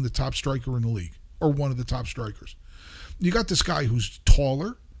becoming the top striker in the league, or one of the top strikers. You got this guy who's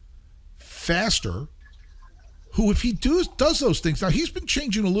taller, faster, who, if he does those things, now he's been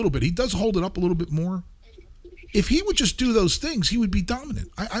changing a little bit. He does hold it up a little bit more. If he would just do those things, he would be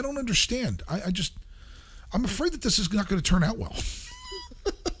dominant. I don't understand. I'm afraid that this is not going to turn out well.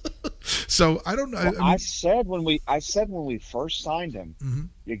 So I don't know. Well, I said when we first signed him,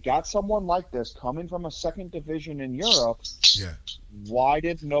 you got someone like this coming from a second division in Europe. Yeah. Why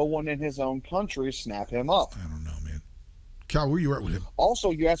did no one in his own country snap him up? I don't know, man. Cal, where you at with him?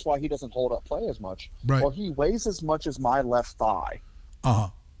 Also, you asked why he doesn't hold up play as much. Right. Well, he weighs as much as my left thigh. Uh-huh.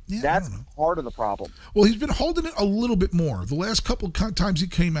 Yeah, that's part of the problem. Well, he's been holding it a little bit more. The last couple of times he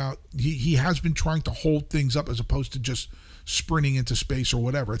came out, he has been trying to hold things up as opposed to just sprinting into space or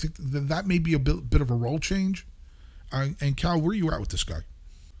whatever. I think that may be a bit of a role change. And Cal, where are you at with this guy?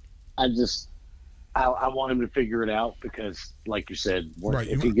 I want him to figure it out because, like you said,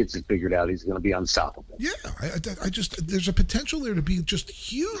 if he gets it figured out, he's going to be unstoppable. Yeah, I just there's a potential there to be just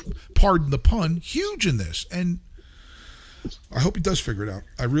huge. Pardon the pun, huge in this, and I hope he does figure it out.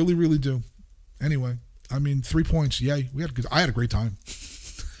 I really, really do. Anyway, I mean, 3 points. Yay, I had a great time.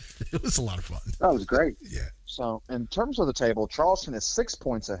 It was a lot of fun. That was great. Yeah. So, in terms of the table, Charleston is 6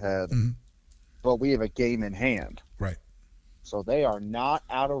 points ahead, but we have a game in hand. Right. So they are not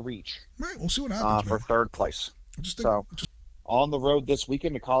out of reach. Right. We'll see what happens for third place. On the road this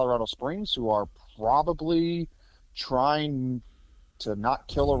weekend to Colorado Springs, who are probably trying to not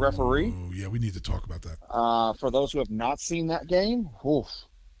kill a referee. Oh, yeah, we need to talk about that. For those who have not seen that game,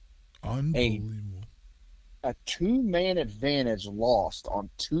 unbelievable. A two-man advantage lost on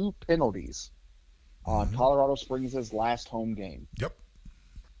 2 penalties on Colorado Springs' last home game. Yep.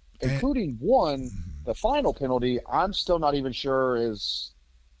 Including one, the final penalty, I'm still not even sure is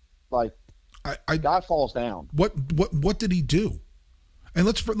like guy falls down. What did he do? And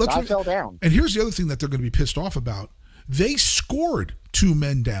let's guy fell down. And here's the other thing that they're going to be pissed off about. They scored 2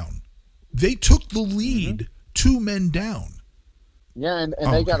 men down. They took the lead 2 men down. Yeah, and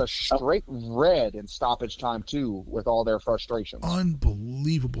they got a straight red in stoppage time, too, with all their frustrations.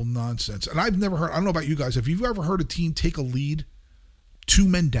 Unbelievable nonsense. And I've never heard, I don't know about you guys, have you ever heard a team take a lead 2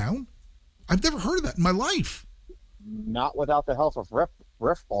 men down? I've never heard of that in my life. Not without the help of ref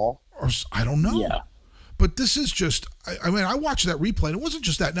ball. Or, I don't know. Yeah. But this is just, I mean, I watched that replay, and it wasn't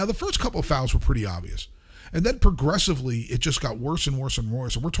just that. Now, the first couple of fouls were pretty obvious. And then progressively, it just got worse and worse and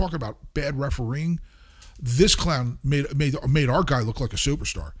worse. And we're talking about bad refereeing. This clown made our guy look like a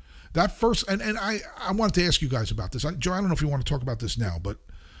superstar. That first, and I wanted to ask you guys about this. Joe, I don't know if you want to talk about this now, but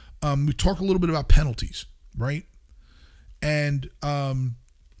we talk a little bit about penalties, right? And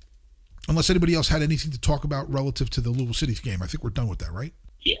unless anybody else had anything to talk about relative to the LouCity game, I think we're done with that, right?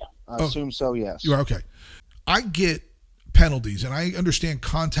 Yeah. I assume so, yes. You are, okay. I get penalties, and I understand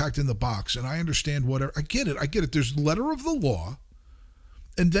contact in the box, and I understand whatever. I get it. There's letter of the law,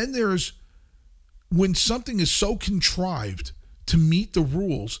 and then there's when something is so contrived to meet the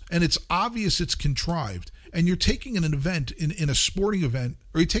rules, and it's obvious it's contrived, and you're taking an event in a sporting event,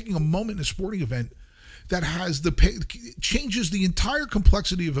 or you're taking a moment in a sporting event that has changes the entire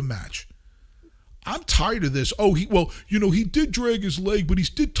complexity of a match. I'm tired of this. Oh, he did drag his leg, but he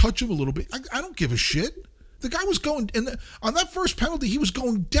did touch him a little bit. I don't give a shit. The guy was going, on that first penalty, he was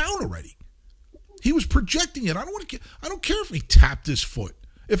going down already. He was projecting it. I don't care if he tapped his foot.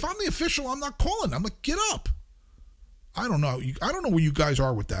 If I'm the official, I'm not calling. I'm like, get up. I don't know. I don't know where you guys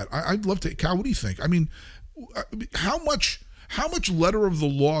are with that. I'd love to. Cal, what do you think? I mean, how much letter of the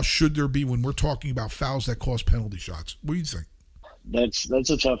law should there be when we're talking about fouls that cause penalty shots? What do you think? That's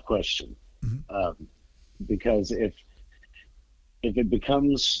a tough question. Because if it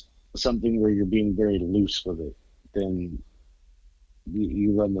becomes something where you're being very loose with it, then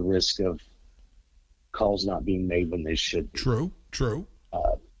you run the risk of calls not being made when they should be. True.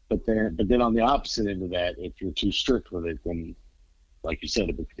 But then on the opposite end of that, if you're too strict with it, then, like you said,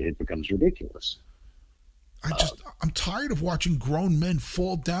 it becomes ridiculous. I'm tired of watching grown men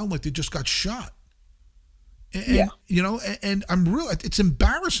fall down like they just got shot. And I'm it's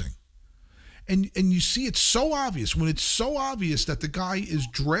embarrassing. And you see it's so obvious when it's so obvious that the guy is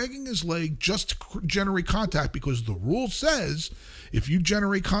dragging his leg just to generate contact because the rule says if you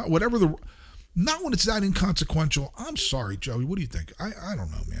generate not when it's that inconsequential. I'm sorry, Joey. What do you think? I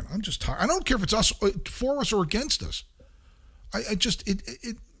don't know, man. I'm just tired. I don't care if it's for us or against us.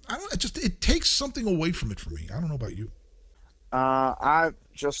 It takes something away from it for me. I don't know about you. I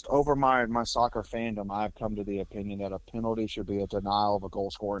just over my soccer fandom, I've come to the opinion that a penalty should be a denial of a goal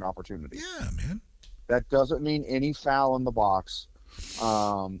scoring opportunity. Yeah, man. That doesn't mean any foul in the box.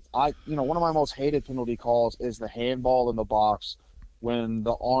 One of my most hated penalty calls is the handball in the box when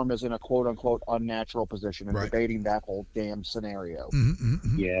the arm is in a quote unquote unnatural position and debating that whole damn scenario.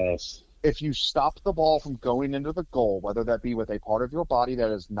 Yes. if you stop the ball from going into the goal, whether that be with a part of your body that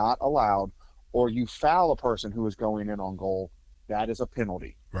is not allowed, or you foul a person who is going in on goal, that is a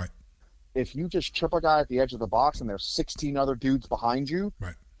penalty. Right. If you just trip a guy at the edge of the box and there's 16 other dudes behind you,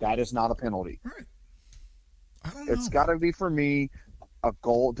 Right. that is not a penalty. Right. I don't know. It's got to be, for me, a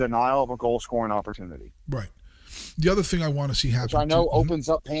goal denial of a goal scoring opportunity. Right. The other thing I want to see happen, which I know opens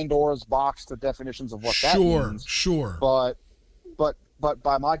up Pandora's box to definitions of what that means. Sure. But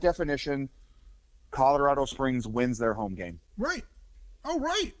by my definition, Colorado Springs wins their home game. Right. Oh,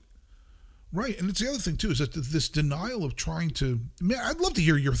 right. Right. And it's the other thing, too, is that this denial of trying to... Man, I'd love to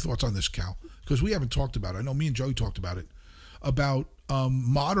hear your thoughts on this, Cal, because we haven't talked about it. I know me and Joey talked about it, about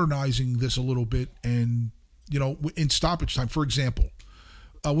modernizing this a little bit and, in stoppage time. For example,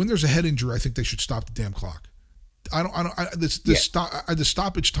 when there's a head injury, I think they should stop the damn clock. The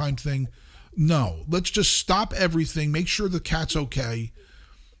stoppage time thing, no. Let's just stop everything, make sure the cat's okay,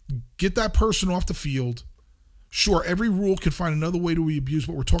 get that person off the field. Sure, every rule can find another way to be abused,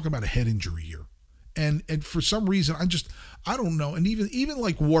 but we're talking about a head injury here. And for some reason, I don't know. And even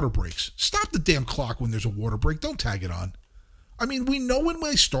like water breaks, stop the damn clock when there's a water break. Don't tag it on. I mean, we know when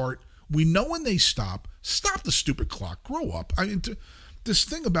they start. We know when they stop. Stop the stupid clock. Grow up. I mean, this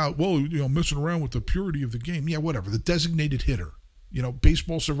thing about, messing around with the purity of the game. Yeah, whatever. The designated hitter.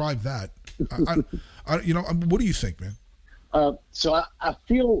 Baseball survived that. What do you think, man? So I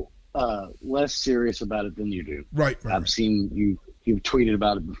feel less serious about it than you do. Right. I've seen you've tweeted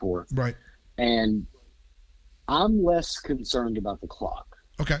about it before. Right. And I'm less concerned about the clock.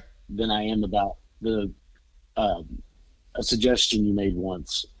 Okay. Than I am about a suggestion you made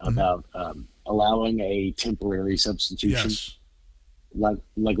once about allowing a temporary substitution. Yes. Like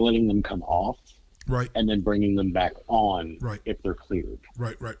letting them come off. Right. And then bringing them back on if they're cleared.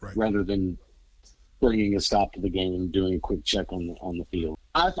 Right. Rather than bringing a stop to the game and doing a quick check on the field.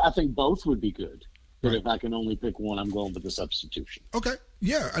 I think both would be good. But if I can only pick one, I'm going with the substitution. Okay.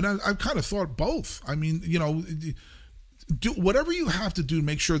 Yeah, and I've kind of thought both. I mean, do whatever you have to do to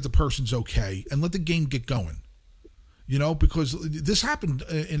make sure the person's okay and let the game get going. Because this happened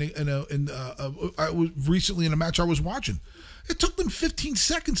I was recently in a match I was watching. It took them 15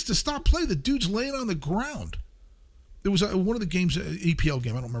 seconds to stop play. The dude's laying on the ground. It was one of the games, EPL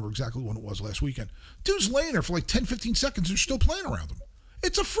game. I don't remember exactly when it was last weekend. Dude's laying there for like 10, 15 seconds. They're still playing around him.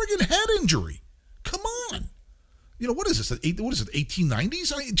 It's a friggin' head injury. Come on. What is this? What is it,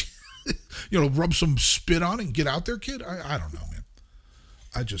 1890s? Rub some spit on it and get out there, kid? I don't know, man.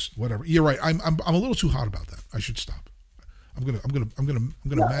 I just, whatever. You're right. I'm a little too hot about that. I should stop. I'm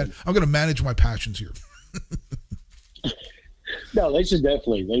gonna manage my passions here. No, they should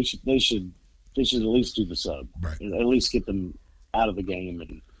definitely. They should at least do the sub. Right. At least get them out of the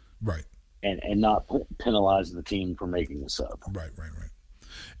game and not penalize the team for making the sub. Right.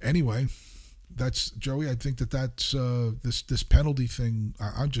 Anyway, that's Joey. I think that's this penalty thing.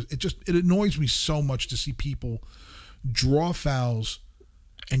 It annoys me so much to see people draw fouls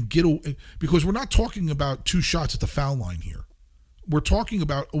and get away, because we're not talking about two shots at the foul line here. We're talking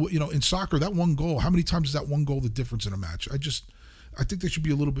about, in soccer, that one goal. How many times is that one goal the difference in a match? I think they should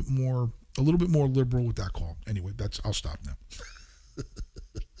be a little bit more liberal with that call. Anyway, I'll stop now.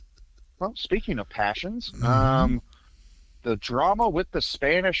 Well, speaking of passions, the drama with the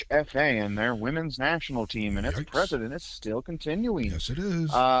Spanish FA and their women's national team and its president is still continuing. Yes, it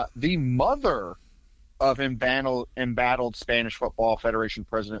is. The mother of embattled Spanish Football Federation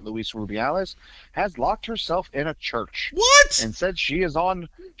President Luis Rubiales has locked herself in a church. What? And said she is on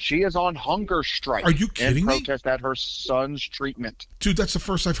hunger strike. Are you kidding me? In protest at her son's treatment. Dude, that's the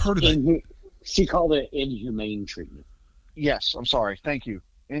first I've heard of that. She called it inhumane treatment. Yes, I'm sorry. Thank you.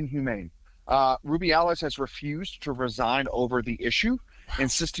 Inhumane. Rubiales has refused to resign over the issue,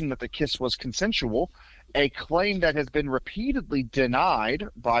 insisting that the kiss was consensual, a claim that has been repeatedly denied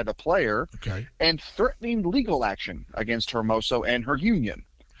by the player, and threatening legal action against Hermoso and her union.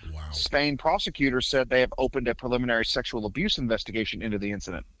 Wow. Spain prosecutors said they have opened a preliminary sexual abuse investigation into the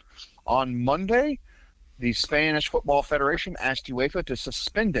incident. On Monday, the Spanish Football Federation asked UEFA to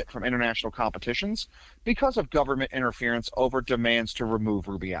suspend it from international competitions because of government interference over demands to remove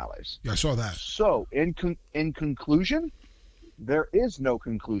Rubiales. Yeah, I saw that. So, in conclusion, there is no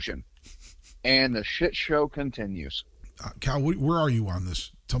conclusion. And the shit show continues. Cal, where are you on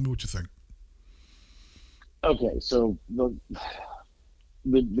this? Tell me what you think. Okay, so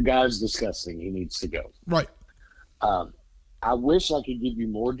the guy's disgusting. He needs to go. Right. I wish I could give you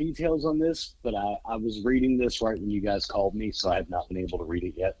more details on this, but I was reading this right when you guys called me, so I have not been able to read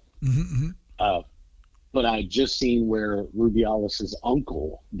it yet. But I just seen where Rubiales'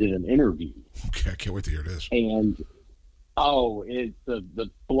 uncle did an interview. Okay, I can't wait to hear this. Oh, the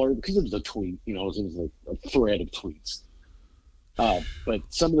blurb, because it was a tweet, it was a thread of tweets. But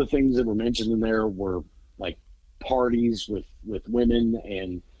some of the things that were mentioned in there were like parties with women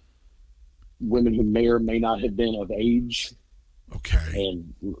and women who may or may not have been of age, Okay.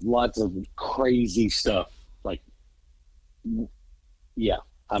 and lots of crazy stuff. Like, yeah,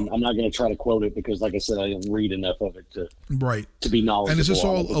 I'm not going to try to quote it because, like I said, I didn't read enough of it Right. to be knowledgeable. And is this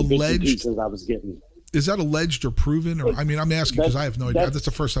all on it. The bits and alleged? pieces I was getting. Is that alleged or proven? Or I mean, I'm asking because I have no idea. That's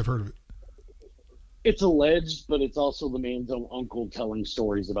the first I've heard of it. It's alleged, but it's also the man's own uncle telling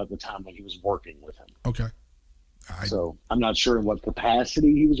stories about the time when he was working with him. Okay. So I'm not sure in what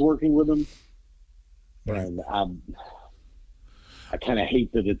capacity he was working with him. Right. And I kind of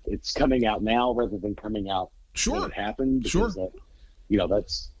hate that it's coming out now rather than coming out when it happened. Because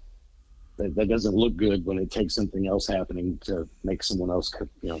that doesn't look good when it takes something else happening to make someone else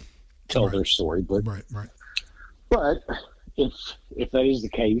tell their story. But But if that is the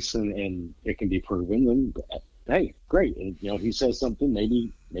case and it can be proven, then hey, great. And he says something,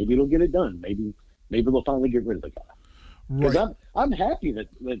 maybe it'll get it done. Maybe they'll finally get rid of the guy. Because I'm happy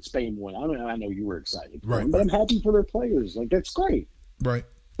that Spain won. I know you were excited for him, but I'm happy for their players. Like, that's great. Right.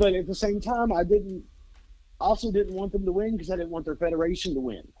 But at the same time, I didn't want them to win because I didn't want their federation to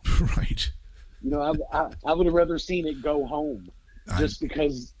win. Right. I would have rather seen it go home just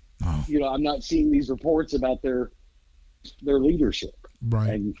because I'm not seeing these reports about their leadership.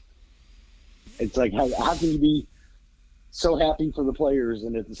 Right. And it's like, how can you be so happy for the players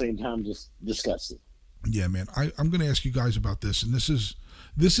and at the same time just disgusted? Yeah, man. I'm going to ask you guys about this, and this is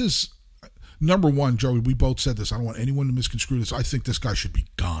number one, Joey. We both said this. I don't want anyone to misconstrue this. I think this guy should be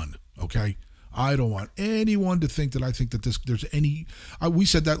gone. Okay. I don't want anyone to think that I think that there's any. We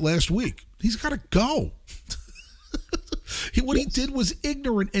said that last week. He's got to go. What he did was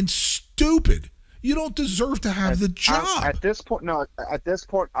ignorant and stupid. You don't deserve to have the job. At this point,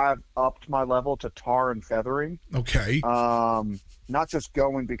 I've upped my level to tar and feathering. Okay. Not just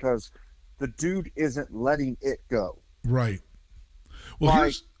going because the dude isn't letting it go. Right.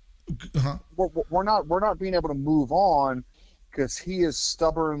 Well, we're not being able to move on because he is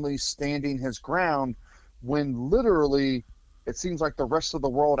stubbornly standing his ground when literally it seems like the rest of the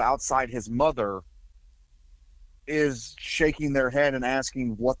world outside his mother is shaking their head and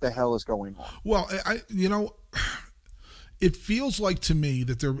asking what the hell is going on. Well, it feels like to me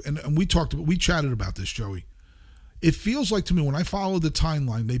that there, and we chatted about this, Joey. It feels like to me when I followed the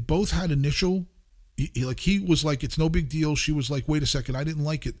timeline, they both had initial, he was like, it's no big deal. She was like, wait a second, I didn't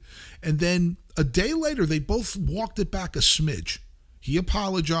like it. And then a day later, they both walked it back a smidge. He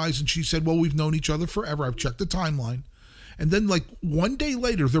apologized and she said, well, we've known each other forever. I've checked the timeline. And then like one day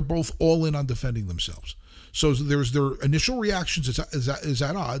later, they're both all in on defending themselves. So there's their initial reactions is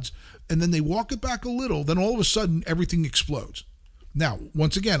at odds. And then they walk it back a little. Then all of a sudden, everything explodes. Now,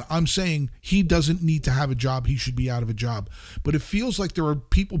 once again, I'm saying he doesn't need to have a job. He should be out of a job. But it feels like there are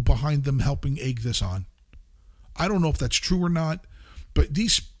people behind them helping egg this on. I don't know if that's true or not, but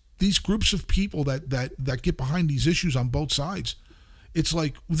these groups of people that get behind these issues on both sides, it's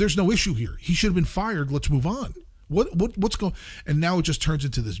like there's no issue here. He should have been fired. Let's move on. What's going? And now it just turns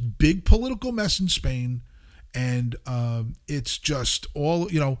into this big political mess in Spain, and it's just all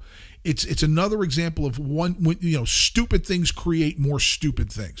It's another example of stupid things create more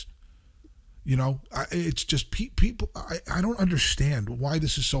stupid things. It's just people. I don't understand why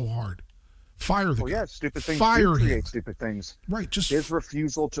this is so hard. Fire the guy. Yeah, stupid things create stupid things. Right. Just his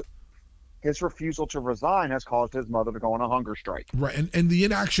refusal to resign has caused his mother to go on a hunger strike. Right, and the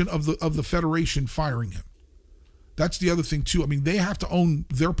inaction of the Federation firing him. That's the other thing too. I mean, they have to own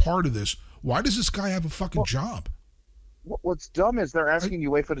their part of this. Why does this guy have a fucking job? What's dumb is they're asking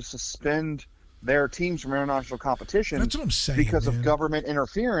UEFA to suspend their teams from international competition. That's what I'm saying. Because of government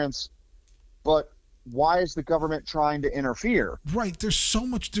interference. But why is the government trying to interfere? Right. There's so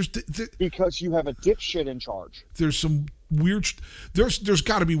much. Because you have a dipshit in charge. There's some weird. There's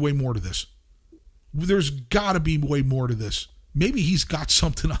got to be way more to this. There's got to be way more to this. Maybe he's got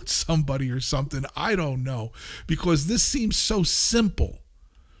something on somebody or something. I don't know, because this seems so simple.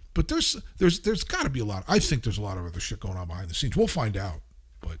 But there's got to be a lot. I think there's a lot of other shit going on behind the scenes. We'll find out.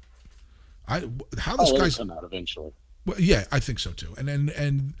 But how this guy's come out eventually. Well, yeah, I think so too.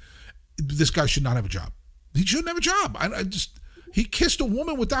 And this guy should not have a job. He shouldn't have a job. He kissed a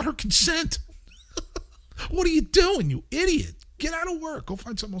woman without her consent. What are you doing, you idiot? Get out of work. Go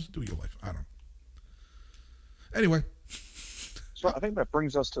find something else to do with your life. I don't know. Anyway. So I think that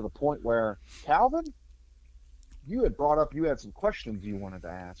brings us to the point where, Calvin, you had some questions you wanted to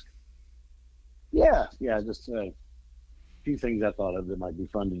ask. Yeah, just a few things I thought of that might be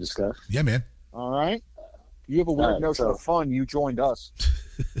fun to discuss. Yeah, man. All right. You have a weird notion of fun. You joined us.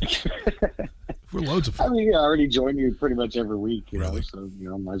 We're loads of I fun. mean, I already join you pretty much every week, you Really? know, so, you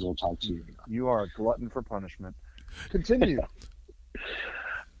know, might as well talk to you. You are a glutton for punishment. Continue.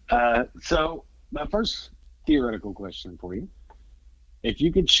 So, my first theoretical question for you. If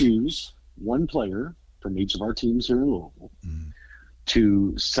you could choose one player from each of our teams here in Louisville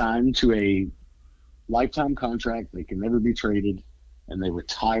to sign to a lifetime contract, they can never be traded, and they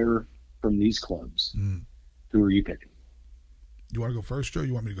retire from these clubs, who are you picking? You want to go first, Joe?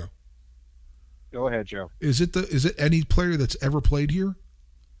 You want me to go? Go ahead, Joe. Is it any player that's ever played here,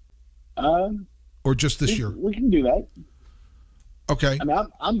 or just this year? We can do that. Okay. I mean,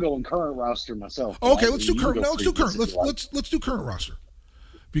 I'm going current roster myself. Okay, let's do current. No, let's do current. Let's do current roster,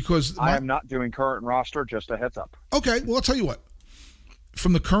 because I am not doing current roster. Just a heads up. Okay, well, I'll tell you what.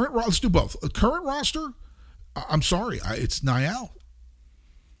 From the current roster, let's do both. The current roster, I'm sorry, it's Niall.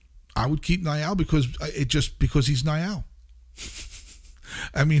 I would keep Niall because he's Niall.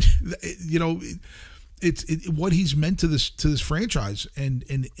 I mean, you know, it's what he's meant to this franchise, and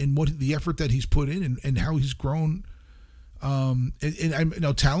what the effort that he's put in, and how he's grown. And I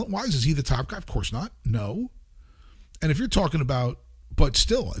know, talent wise, is he the top guy? Of course not. No. And if you're talking about, but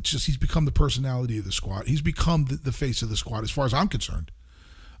still, it's just he's become the personality of the squad. He's become the face of the squad, as far as I'm concerned.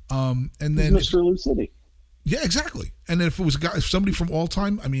 And then Mr. LouCity. Yeah, exactly. And then if it was if somebody from all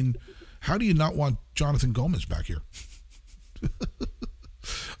time, I mean, how do you not want Jonathan Gomez back here?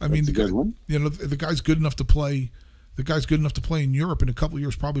 I mean, the good one. You know, the guy's good enough to play. The guy's good enough to play in Europe in a couple of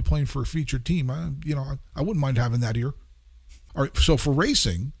years, probably playing for a featured team. I wouldn't mind having that here. All right. So for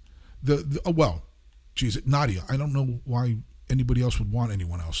racing, Nadia. I don't know why anybody else would want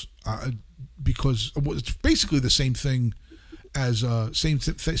anyone else, because it's basically the same thing as same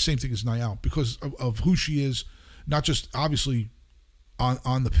thing as Niall, because of who she is, not just obviously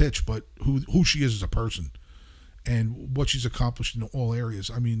on the pitch, but who she is as a person. And what she's accomplished in all areas.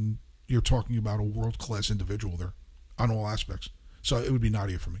 I mean, you're talking about a world-class individual there on all aspects. So it would be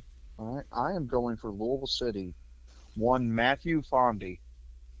Nadia for me. All right. I am going for Louisville City. One Matthew Fondy.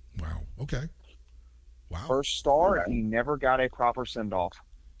 Wow. Okay. Wow. First star, he never got a proper send-off.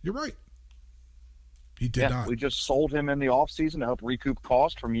 You're right. He did not. We just sold him in the offseason to help recoup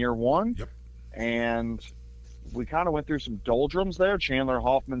cost from year one. Yep. And we kind of went through some doldrums there. Chandler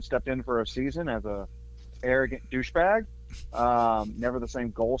Hoffman stepped in for a season as a arrogant douchebag, never the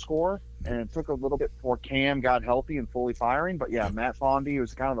same goal scorer, and it took a little bit before Cam got healthy and fully firing. But yeah, Matt Fondy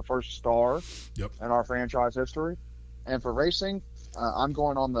was kind of the first star in our franchise history. And for racing, I'm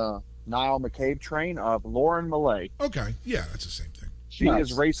going on the Niall McCabe train of Lauren Millay. Okay, yeah, that's the same thing. She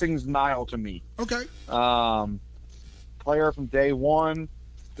is racing's Niall to me. Okay. Player from day one,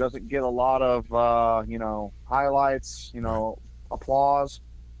 doesn't get a lot of highlights, applause.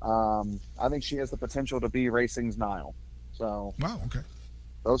 I think she has the potential to be racing's Niall. So wow, okay.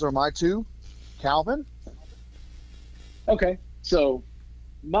 Those are my two. Calvin? Okay. So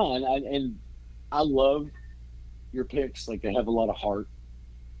mine, I love your picks. Like, they have a lot of heart.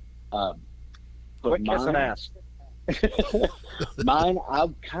 But quit kissing ass. Mine, I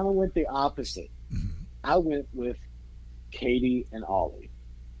kind of went the opposite. Mm-hmm. I went with Katie and Ollie.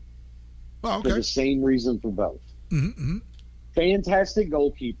 Oh, okay. For the same reason for both. Mm-hmm. Fantastic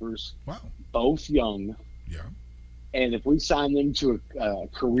goalkeepers. Wow. Both young. Yeah. And if we sign them to a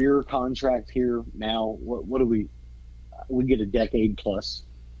career contract here now, what do we get? A decade plus.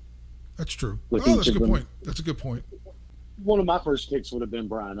 That's true. That's a good point. That's a good point. One of my first picks would have been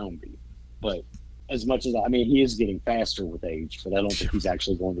Brian Ownby, but as much as he is getting faster with age, but I don't think he's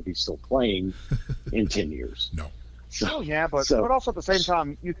actually going to be still playing in 10 years. No. So, but also at the same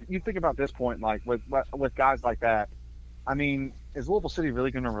time, you think about this point, like with guys like that. I mean, is Louisville City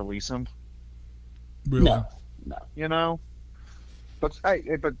really going to release him? Really? No. But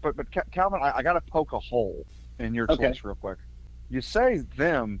Calvin, I got to poke a hole in your choice real quick. You say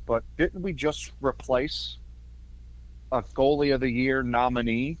them, but didn't we just replace a goalie of the year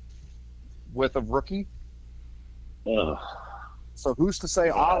nominee with a rookie? Ugh. So who's to say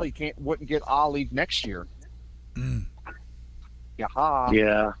Ollie wouldn't get Ollie next year? Mm. Yaha.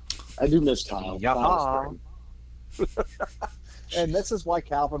 Yeah, I do miss Kyle. Yaha. And this is why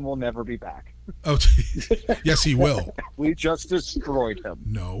Calvin will never be back. Oh, yes, he will. We just destroyed him.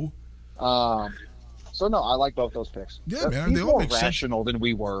 No. So no, I like both those picks. Yeah, man, he's they all more make rational than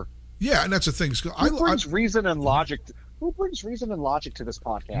we were. Yeah, and that's the thing. Who brings reason and logic? Who brings reason and logic to this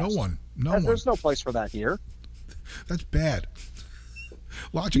podcast? No one. No one. There's no place for that here. That's bad.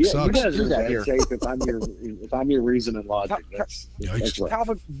 Logic sucks. You guys are that here. Shape if I'm your reason and logic, that's right.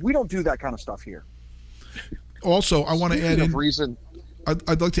 Calvin, we don't do that kind of stuff here. Also, I want to add in reason.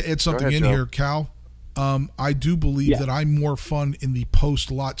 I'd like to add something ahead, in Joe. here, Cal. I do believe that I'm more fun in the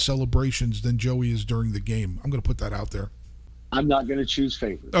post-lot celebrations than Joey is during the game. I'm going to put that out there. I'm not going to choose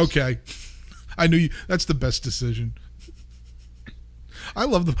favorites. Okay. I knew you. That's the best decision. I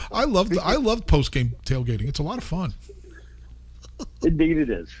love post-game tailgating. It's a lot of fun. Indeed it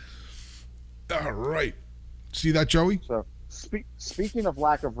is. All right. See that, Joey? So, speaking of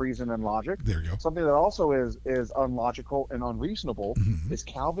lack of reason and logic, there you go. Something that also is unlogical and unreasonable is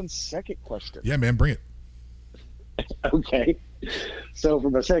Calvin's second question. Yeah, man, bring it. Okay. So for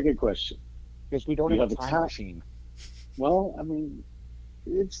my second question, because we don't have a time machine. Well, I mean,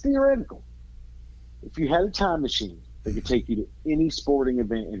 it's theoretical. If you had a time machine that could take you to any sporting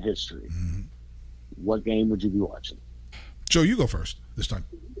event in history, what game would you be watching? Joe, you go first this time.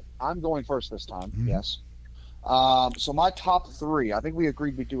 I'm going first this time. Yes. So my top three, I think we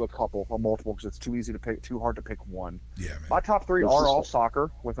agreed we'd do a couple or multiple because it's too hard to pick one. Yeah, man. My top three are all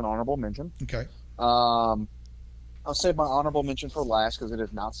soccer with an honorable mention. Okay. I'll save my honorable mention for last because it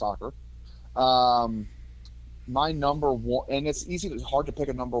is not soccer. My number one, and it's hard to pick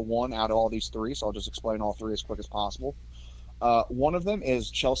a number one out of all these three, so I'll just explain all three as quick as possible. One of them is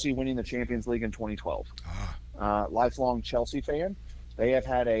Chelsea winning the Champions League in 2012. Lifelong Chelsea fan. They have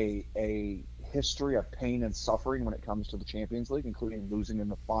had a history of pain and suffering when it comes to the Champions League, including losing in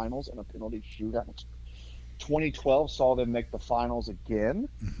the finals in a penalty shootout. 2012 saw them make the finals again,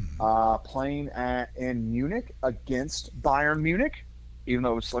 playing in Munich against Bayern Munich, even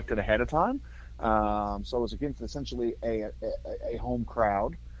though it was selected ahead of time. So it was against essentially a home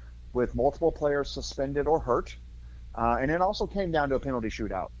crowd with multiple players suspended or hurt. And it also came down to a penalty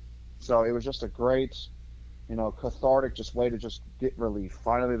shootout. So it was just a great, cathartic way to just get relief.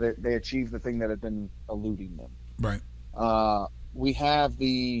 Finally, they achieved the thing that had been eluding them. Right. We have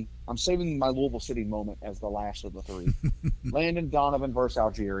I'm saving my LouCity moment as the last of the three. Landon Donovan versus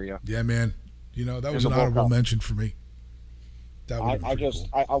Algeria. Yeah, man. That was an honorable mention for me. That would have been cool.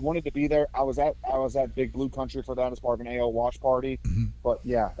 I wanted to be there. I was at Big Blue Country for that as part of an AO watch party. But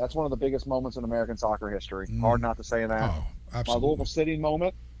yeah, that's one of the biggest moments in American soccer history. Hard not to say that. Oh, absolutely. My LouCity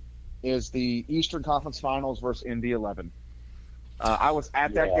moment is the Eastern Conference Finals versus Indy 11. I was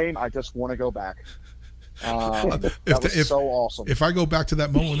at that game. I just want to go back. That was so awesome. If I go back to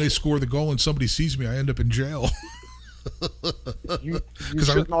that moment when they score the goal and somebody sees me, I end up in jail. You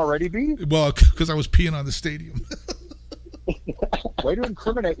shouldn't already be? Well, because I was peeing on the stadium. Way to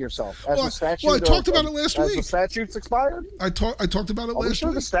incriminate yourself. I talked about it last week. As the statutes expired? I talked about it last week. Are we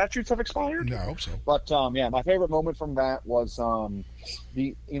sure the statutes have expired? No, I hope so. But my favorite moment from that was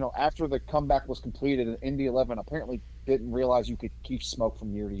after the comeback was completed, and Indy 11 apparently didn't realize you could keep smoke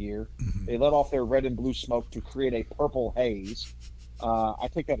from year to year. They let off their red and blue smoke to create a purple haze. I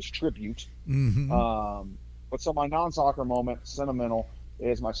take that as tribute. But so my non-soccer moment, sentimental,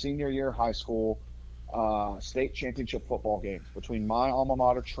 is my senior year of high school. State championship football game between my alma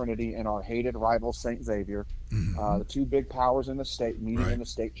mater Trinity and our hated rival St. Xavier, the two big powers in the state meeting in the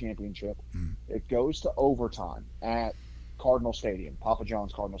state championship. It goes to overtime at Cardinal Stadium, Papa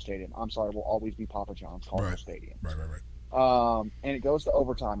John's Cardinal Stadium. I'm sorry, will always be Papa John's Cardinal Stadium. Right. And it goes to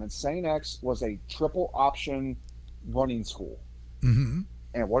overtime, and St. X was a triple option running school. And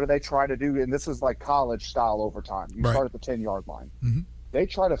what do they try to do? And this is like college style overtime. You start at the 10-yard line. They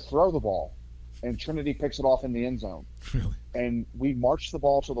try to throw the ball, and Trinity picks it off in the end zone. Really? And we march the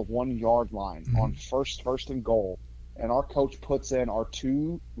ball to the 1-yard line on first and goal. And our coach puts in our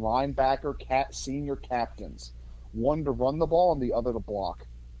two linebacker senior captains, one to run the ball and the other to block.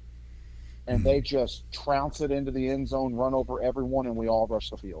 And they just trounce it into the end zone, run over everyone, and we all rush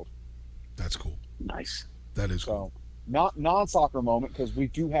the field. That's cool. Nice. That is cool. Not non-soccer moment, because we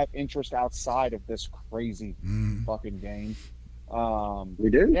do have interest outside of this crazy fucking game. We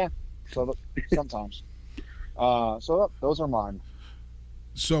do? Yeah. So sometimes. Those are mine.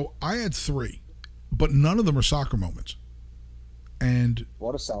 So I had three, but none of them are soccer moments. And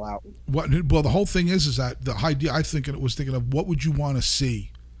what a sellout. Well, the whole thing is that the idea I was thinking of what would you want to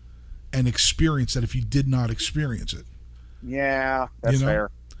see and experience that if you did not experience it. Yeah, that's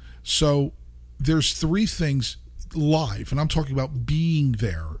fair. So there's three things live, and I'm talking about being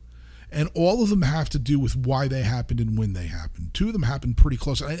there. And all of them have to do with why they happened and when they happened. Two of them happened pretty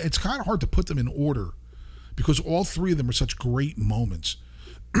close. It's kind of hard to put them in order because all three of them are such great moments.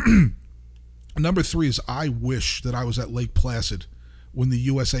 Number three is I wish that I was at Lake Placid when the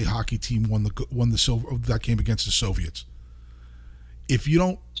USA hockey team won the silver that game against the Soviets. If you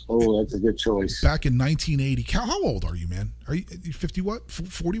don't, that's a good choice. Back in 1980, Cal, how old are you, man? Are you 50 what?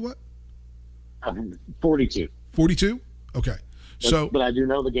 40 what? 42. 42? Okay. But I do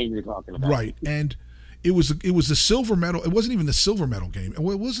know the game you're talking about. Right. And It was the silver medal. It wasn't even the silver medal game.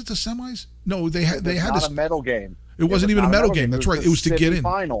 Was it the semis? No, they had not a medal game. It wasn't even a medal game. That's right. It was to get in.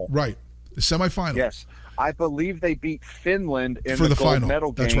 Final. Right. The semifinal. Yes. I believe they beat Finland in for the gold final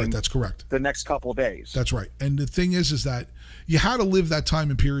medal game. That's right. That's correct. The next couple of days. That's right. And the thing is that you had to live that time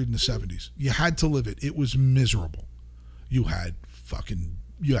and period in the 70s. You had to live it. It was miserable. You had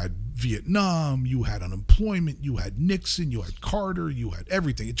Vietnam, you had unemployment, you had Nixon, you had Carter, you had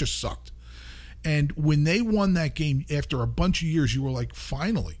everything. It just sucked. And when they won that game after a bunch of years, you were like,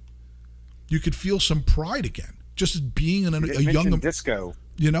 finally, you could feel some pride again. Just as being a young disco.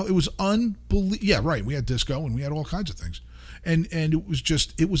 You know, it was unbelievable. Yeah, right. We had disco and we had all kinds of things. And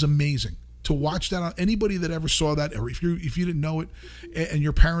it was amazing to watch that. Anybody that ever saw that, or if you didn't know it and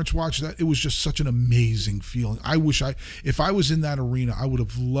your parents watched that, it was just such an amazing feeling. If I was in that arena, I would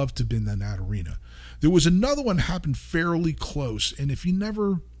have loved to have been in that arena. There was another one happened fairly close. And if you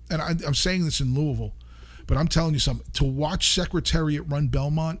never, and I'm saying this in Louisville, but I'm telling you something, to watch Secretariat run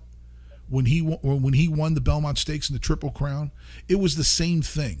Belmont, when he won the Belmont Stakes and the Triple Crown, it was the same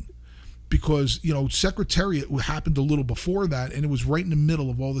thing. Because, you know, Secretariat happened a little before that, and it was right in the middle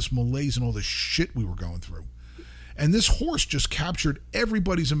of all this malaise and all this shit we were going through. And this horse just captured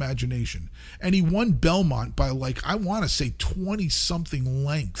everybody's imagination. And he won Belmont by, like, I want to say 20-something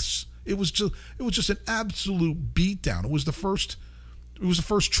lengths. It was just an absolute beatdown. It was the first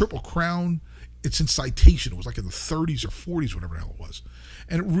Triple Crown. It's in citation. It was like in the 30s or 40s, whatever the hell it was.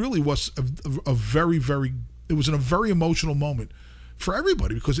 And it really was a very, very, it was in a very emotional moment for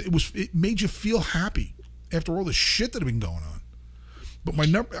everybody because it made you feel happy after all the shit that had been going on.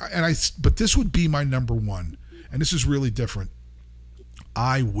 But this would be my number one, and this is really different.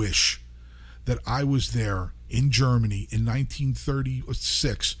 I wish that I was there in Germany in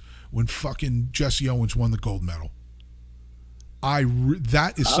 1936 when fucking Jesse Owens won the gold medal. I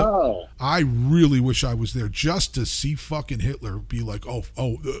really wish I was there just to see fucking Hitler be like,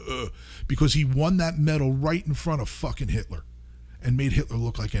 because he won that medal right in front of fucking Hitler and made Hitler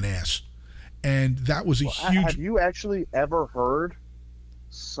look like an ass. And that was huge. Have you actually ever heard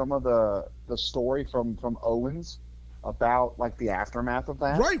some of the story from Owens about like the aftermath of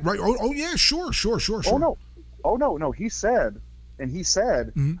that? Right. Oh yeah, sure. Oh no. He said,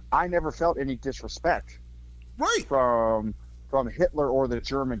 mm-hmm. I never felt any disrespect. Right. From Hitler or the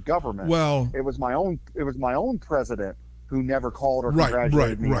German government. Well, it was my own president who never called or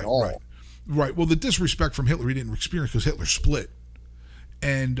congratulated me at all. Right. Well, the disrespect from Hitler he didn't experience because Hitler split.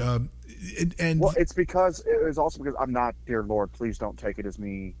 And well, it's because it was also because I'm not, dear Lord, please don't take it as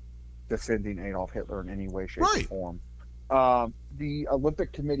me defending Adolf Hitler in any way, shape, or form. The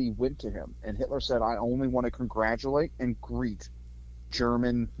Olympic Committee went to him, and Hitler said, "I only want to congratulate and greet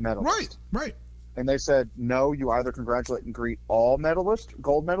German medalists." Right. And they said, no, you either congratulate and greet all medalists,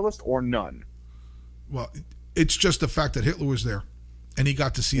 gold medalists, or none. Well, it's just the fact that Hitler was there, and he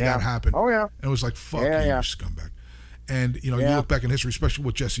got to see that happen. Oh, yeah. And it was like, fuck you scumbag. And, you look back in history, especially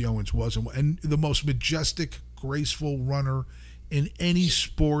what Jesse Owens was, and the most majestic, graceful runner in any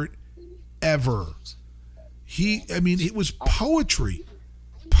sport ever. It was poetry.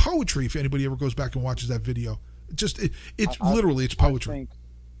 Poetry, if anybody ever goes back and watches that video. It's poetry.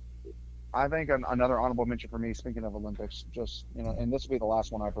 I think another honorable mention for me, speaking of Olympics, and this will be the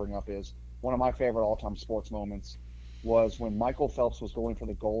last one I bring up, is one of my favorite all-time sports moments was when Michael Phelps was going for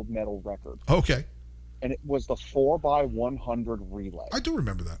the gold medal record. Okay. And it was the 4x100 relay. I do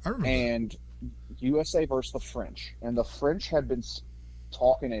remember that. And USA versus the French. And the French had been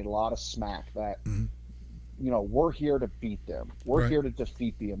talking a lot of smack that, we're here to beat them. We're here to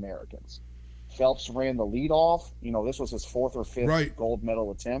defeat the Americans. Phelps ran the lead off. This was his fourth or fifth gold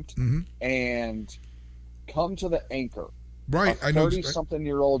medal attempt. Mm-hmm. And come to the anchor. Right. A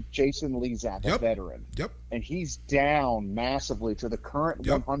 30-something-year-old Jason Lezak, a veteran. Yep. And he's down massively to the current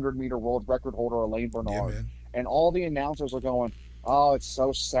 100-meter world record holder, Elaine Bernard. Yeah, and all the announcers are going, oh, it's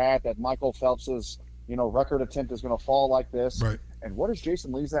so sad that Michael Phelps's, record attempt is going to fall like this. Right. And what does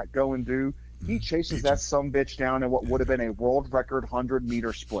Jason Lezak go and do? He chases that sumbitch down in what would have been a world record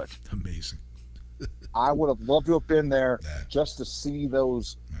 100-meter split. Amazing. I would have loved to have been there just to see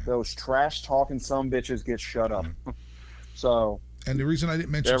those trash-talking sumbitches get shut up. So, and the reason I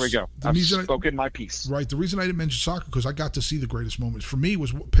didn't mention... There we go. I've spoken my piece. Right. The reason I didn't mention soccer, because I got to see the greatest moments. For me,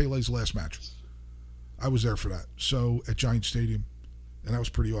 was Pele's last match. I was there for that. So, at Giant Stadium. And that was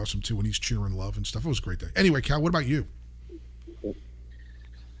pretty awesome, too, when he's cheering love and stuff. It was a great day. Anyway, Cal, what about you?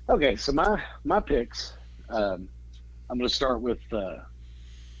 Okay, so my picks, I'm going to start with the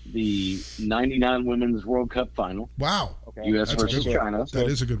 99 Women's World Cup Final. Wow. Okay. U.S. versus China. That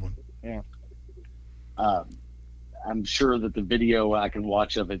is a good one. Yeah. I'm sure that the video I can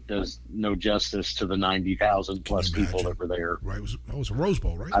watch of it does no justice to the 90,000 plus people that were there. Right. It was a Rose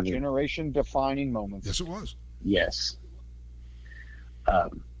Bowl, right? Generation-defining moments. Yes, it was. Yes.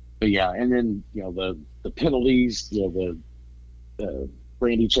 But yeah, and then the penalties, the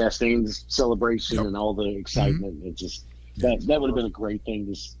Randy Chastain's celebration and all the excitement. It just that would have been a great thing.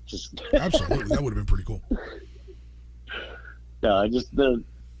 Just absolutely, that would have been pretty cool. Just the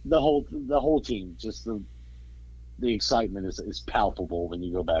whole team, just the excitement is palpable when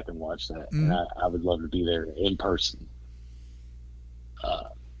you go back and watch that. And I would love to be there in person.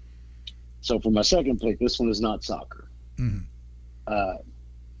 So for my second pick, this one is not soccer.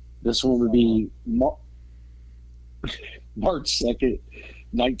 This one would be March 2nd,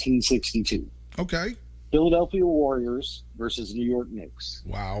 1962. Okay. Philadelphia Warriors versus New York Knicks.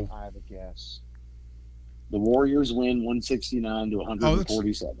 Wow. I have a guess. The Warriors win 169 to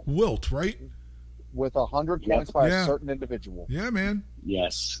 147. Wilt, right? With 100 points by a certain individual. Yeah, man.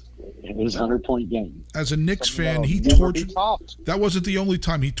 Yes. It was a 100-point game. As a Knicks fan, he tortured. That wasn't the only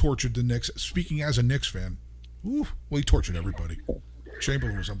time he tortured the Knicks. Speaking as a Knicks fan. Well, he tortured everybody.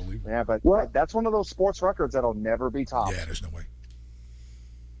 Chamberlain was unbelievable. Yeah, but that's one of those sports records that'll never be topped. Yeah, there's no way.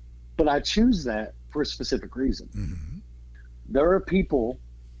 But I choose that for a specific reason. There are people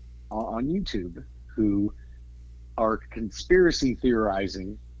on YouTube who are conspiracy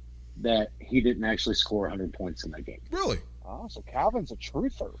theorizing that he didn't actually score 100 points in that game. Really? Oh, so Calvin's a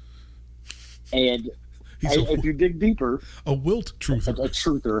truther. And if you dig deeper, a Wilt truther. A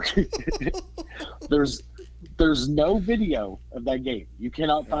truther. There's no video of that game. You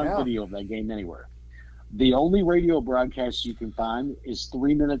cannot find video of that game anywhere. The only radio broadcast you can find is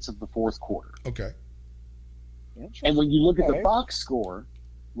 3 minutes of the fourth quarter. Okay. And when you look at the box score,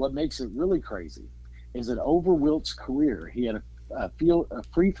 what makes it really crazy is that over Wilt's career, he had a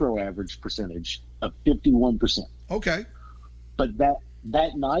free throw average percentage of 51%. Okay. But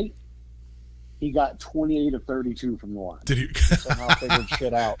that night, he got 28 of 32 from the line. Did he somehow figured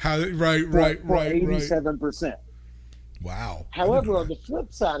shit out? Right. 87%. Wow. However, on the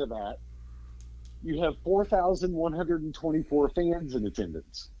flip side of that, you have 4,124 fans in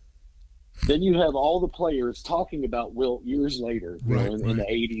attendance. Then you have all the players talking about Wilt years later, in the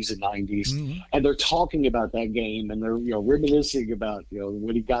 80s and 90s, and they're talking about that game, and they're reminiscing about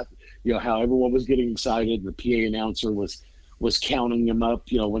when he got how everyone was getting excited. The PA announcer was counting him up.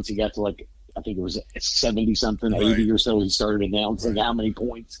 Once he got to I think it was 70 something, 80 or so, he started announcing how many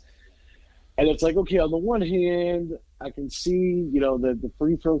points. And it's like, okay, on the one hand, I can see the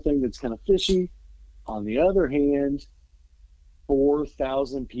free throw thing that's kind of fishy. On the other hand,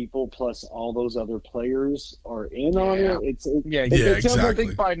 4,000 people plus all those other players are in on it. Exactly. I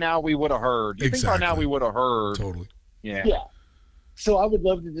think by now we would have heard. Totally. Yeah. So I would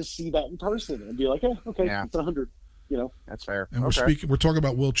love to just see that in person and be like, it's 100. That's fair. And we're talking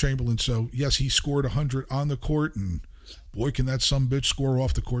about Wilt Chamberlain. So yes, he scored 100 on the court, and boy, can that sumbitch score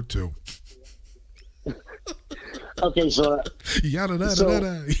off the court too. Okay, so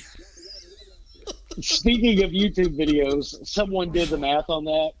speaking of YouTube videos, someone did the math on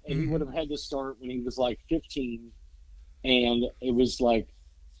that, and he would have had to start when he was 15, and it was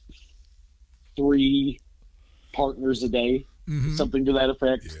 3 partners a day, something to that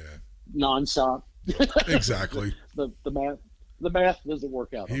effect, nonstop. Exactly. The math doesn't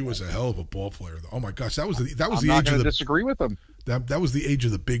work out. He was a hell of a ball player, though. Oh my gosh, that was the I'm age not of the. Disagree with him. That was the age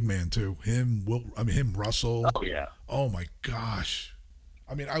of the big man too. Him, Russell. Oh yeah. Oh my gosh.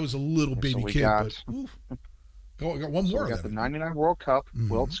 I mean, I was a little baby kid, but I got one more. We got the '99 World Cup.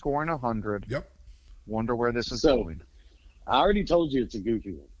 Wilt scoring 100. Yep. Wonder where this is going. I already told you it's a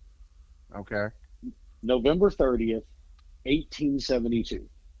goofy one. Okay. November 30th, 1872.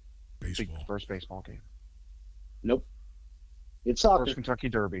 Baseball. First baseball game. Nope. It's soccer. First Kentucky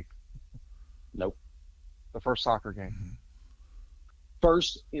Derby. Nope. The first soccer game.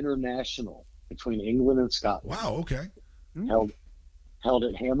 First international between England and Scotland. Wow. Okay. Held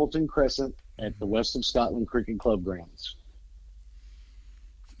at Hamilton Crescent at the West of Scotland Cricket Club grounds.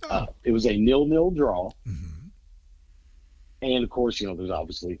 It was a 0-0 draw. And of course, there's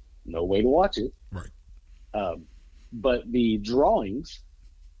obviously no way to watch it. Right. But the drawings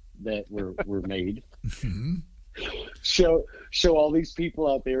that were made show all these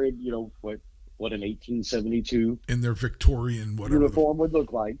people out there in what an 1872 in their Victorian whatever uniform would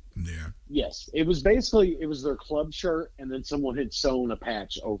look like. Yeah. Yes, it was their club shirt, and then someone had sewn a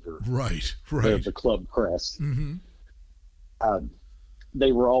patch over the club crest.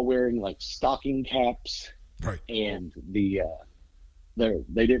 They were all wearing stocking caps, and they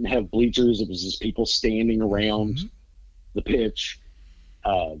didn't have bleachers. It was just people standing around the pitch.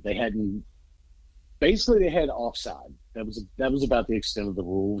 They hadn't Basically, they had offside. That was about the extent of the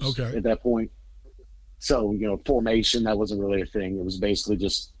rules at that point. So, formation, that wasn't really a thing. It was basically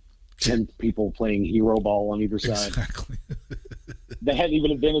just 10 people playing hero ball on either side. Exactly. They hadn't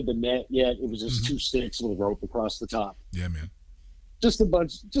even invented the net yet. It was just 2 sticks with a rope across the top. Yeah, man. Just a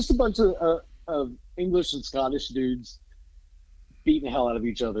bunch of English and Scottish dudes beating the hell out of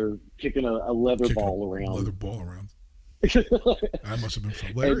each other, kicking a leather ball around. That must have been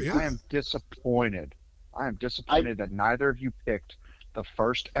fun. Larry, I am disappointed. That neither of you picked the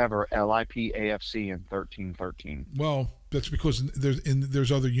first ever LIP AFC in 13-13. Well, that's because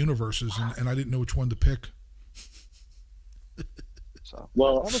there's other universes, and I didn't know which one to pick. So that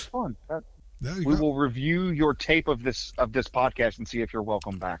was fun. We will review your tape of this podcast and see if you're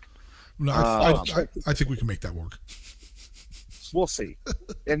welcome back. No, I think we can make that work. We'll see.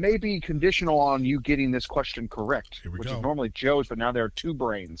 It may be conditional on you getting this question correct, which is normally Joe's, but now there are 2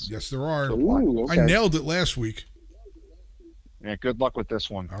 brains. Yes, there are. Ooh, okay. I nailed it last week. Yeah, good luck with this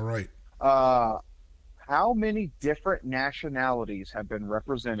one. All right. How many different nationalities have been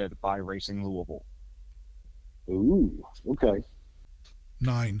represented by Racing Louisville? Ooh, okay.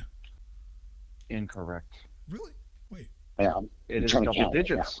 9. Incorrect. Really? Wait. Yeah, it is double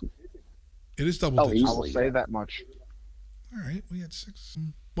digits. Yeah. It is double digits. I will say that much. All right, we had 6.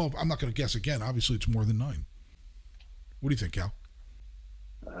 Well, I'm not going to guess again. Obviously, it's more than 9. What do you think, Cal?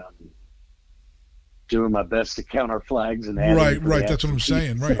 Doing my best to count our flags and right. That's what I'm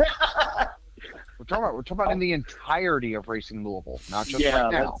saying. Right. We're talking about in the entirety of Racing Louisville, not just right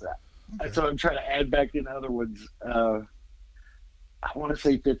now. That's what I'm trying to add back in other ones. I want to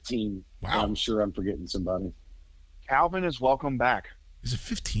say 15. Wow. I'm sure I'm forgetting somebody. Calvin is welcome back. Is it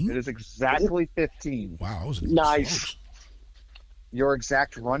 15? It is exactly 15. Wow, that was nice. Close. Your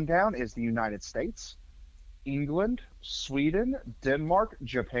exact rundown is the United States, England, Sweden, Denmark,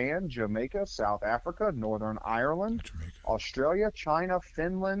 Japan, Jamaica, South Africa, Northern Ireland, Australia, China,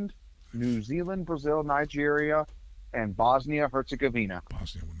 Finland, New Zealand, Brazil, Nigeria, and Bosnia-Herzegovina.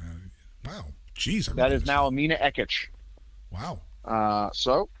 Wow. Jeez. That is now Amina Ekic. Wow.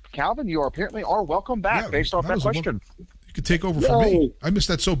 So, Calvin, you apparently are welcome back based off that question. You could take over for me. I missed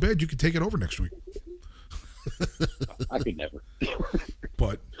that so bad you could take it over next week. I could never.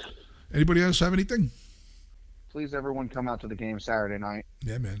 But anybody else have anything? Please, everyone, come out to the game Saturday night.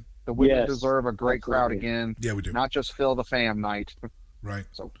 Yeah, man. The women deserve a great crowd again. Yeah, we do. Not just Phil the Fam night. Right.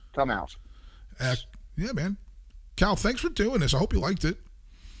 So come out. Yeah, man. Cal, thanks for doing this. I hope you liked it.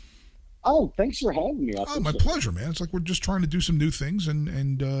 Oh, thanks for having me. My pleasure, man. It's like we're just trying to do some new things,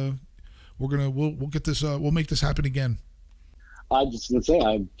 and we'll get this. We'll make this happen again. I just want to say,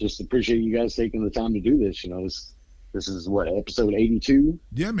 I just appreciate you guys taking the time to do this. This is what, episode 82?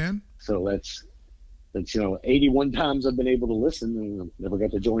 Yeah, man. So that's 81 times I've been able to listen, and never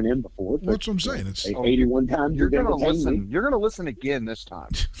got to join in before. Well, that's what I'm saying. It's 81 times you're going to listen. You're going to listen again this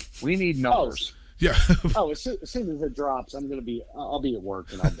time. We need numbers. Yeah. As soon as it drops, I'll be at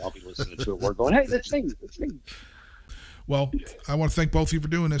work, and I'll be listening to it at work, going, "Hey, that's me. Well, I want to thank both of you for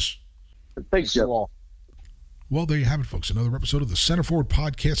doing this. Thanks, Joe. Well, there you have it, folks. Another episode of the Center Forward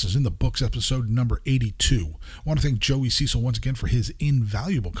Podcast is in the books, episode number 82. I want to thank Joey Cecil once again for his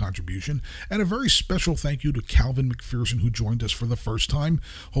invaluable contribution, and a very special thank you to Calvin McPherson, who joined us for the first time.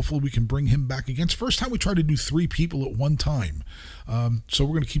 Hopefully we can bring him back again. It's the first time we tried to do 3 people at one time. So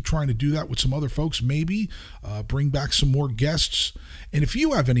we're going to keep trying to do that with some other folks, maybe bring back some more guests. And if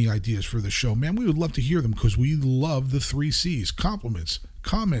you have any ideas for the show, man, we would love to hear them, because we love the 3 C's: compliments,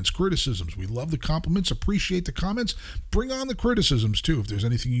 comments, criticisms. We love the compliments, appreciate the comments. Bring on the criticisms too. If there's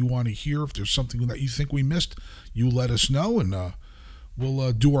anything you want to hear, if there's something that you think we missed, you let us know, and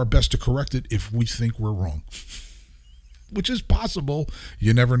we'll do our best to correct it if we think we're wrong, which is possible.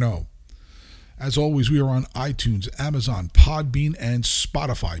 You never know. As always, we are on iTunes, Amazon, Podbean, and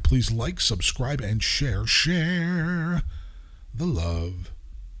Spotify. Please like, subscribe, and share. Share the love.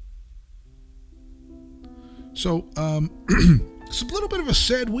 So, it's a little bit of a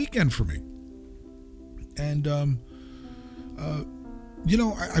sad weekend for me. And,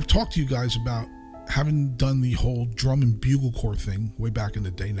 I've talked to you guys about having done the whole drum and bugle corps thing way back in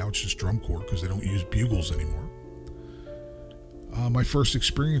the day. Now it's just drum corps because they don't use bugles anymore. My first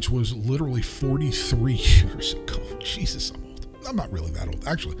experience was literally 43 years ago. Jesus, I'm old. I'm not really that old.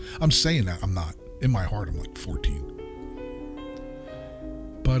 Actually, I'm saying that. I'm not. In my heart, I'm like 14.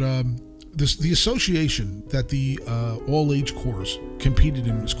 But the association that the all-age corps competed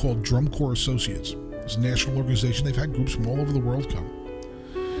in is called Drum Corps Associates. It's a national organization. They've had groups from all over the world come.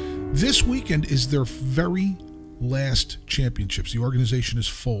 This weekend is their very last championships. The organization is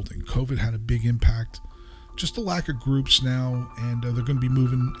folding. COVID had a big impact. just a lack of groups now, and they're going to be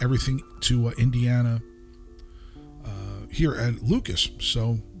moving everything to Indiana here at Lucas.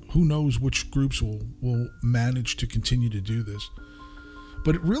 So who knows which groups will manage to continue to do this.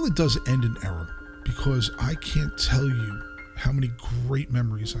 But it really does end in error, because I can't tell you how many great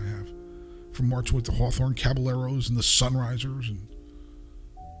memories I have from marching with the Hawthorne Caballeros and the Sunrisers,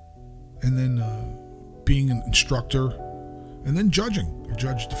 and then being an instructor, and then judging. I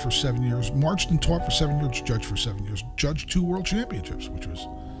judged for 7 years, marched and taught for 7 years, judged for 7 years, judged 2 world championships, which was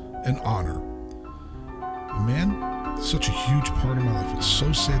an honor. And man, such a huge part of my life. It's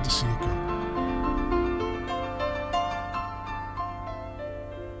so sad to see it go.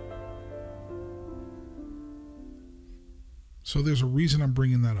 So there's a reason I'm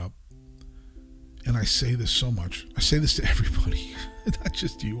bringing that up. And I say this so much. I say this to everybody, not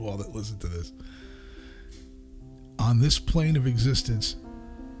just you all that listen to this. On this plane of existence,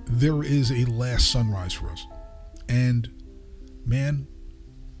 there is a last sunrise for us. And man,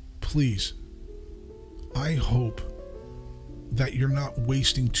 please, I hope that you're not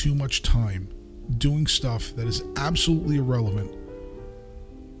wasting too much time doing stuff that is absolutely irrelevant,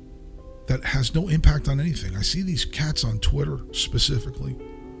 that has no impact on anything. I see these cats on Twitter specifically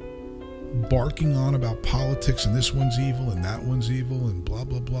barking on about politics, and this one's evil and that one's evil and blah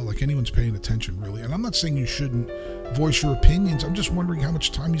blah blah, like anyone's paying attention really. And I'm not saying you shouldn't voice your opinions. I'm just wondering how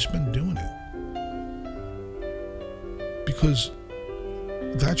much time you spend doing it, because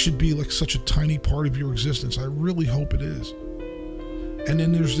that should be like such a tiny part of your existence. I really hope it is. And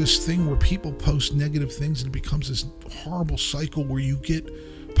then there's this thing where people post negative things, and it becomes this horrible cycle where you get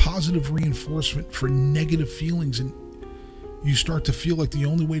positive reinforcement for negative feelings, and you start to feel like the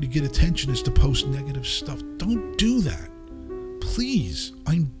only way to get attention is to post negative stuff. Don't do that. Please,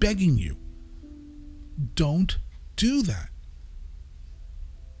 I'm begging you. Don't do that.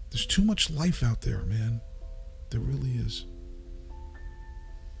 There's too much life out there, man. There really is.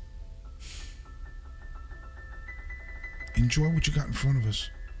 Enjoy what you got in front of us.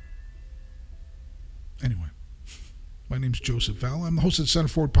 Anyway, my name's Joseph Val. I'm the host of the Center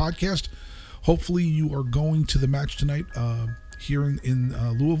Forward Podcast. Hopefully you are going to the match tonight here in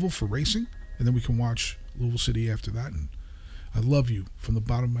Louisville for racing, and then we can watch Louisville City after that. And I love you from the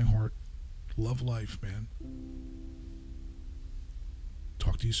bottom of my heart. Love life, man.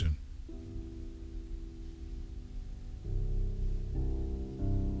 Talk to you soon.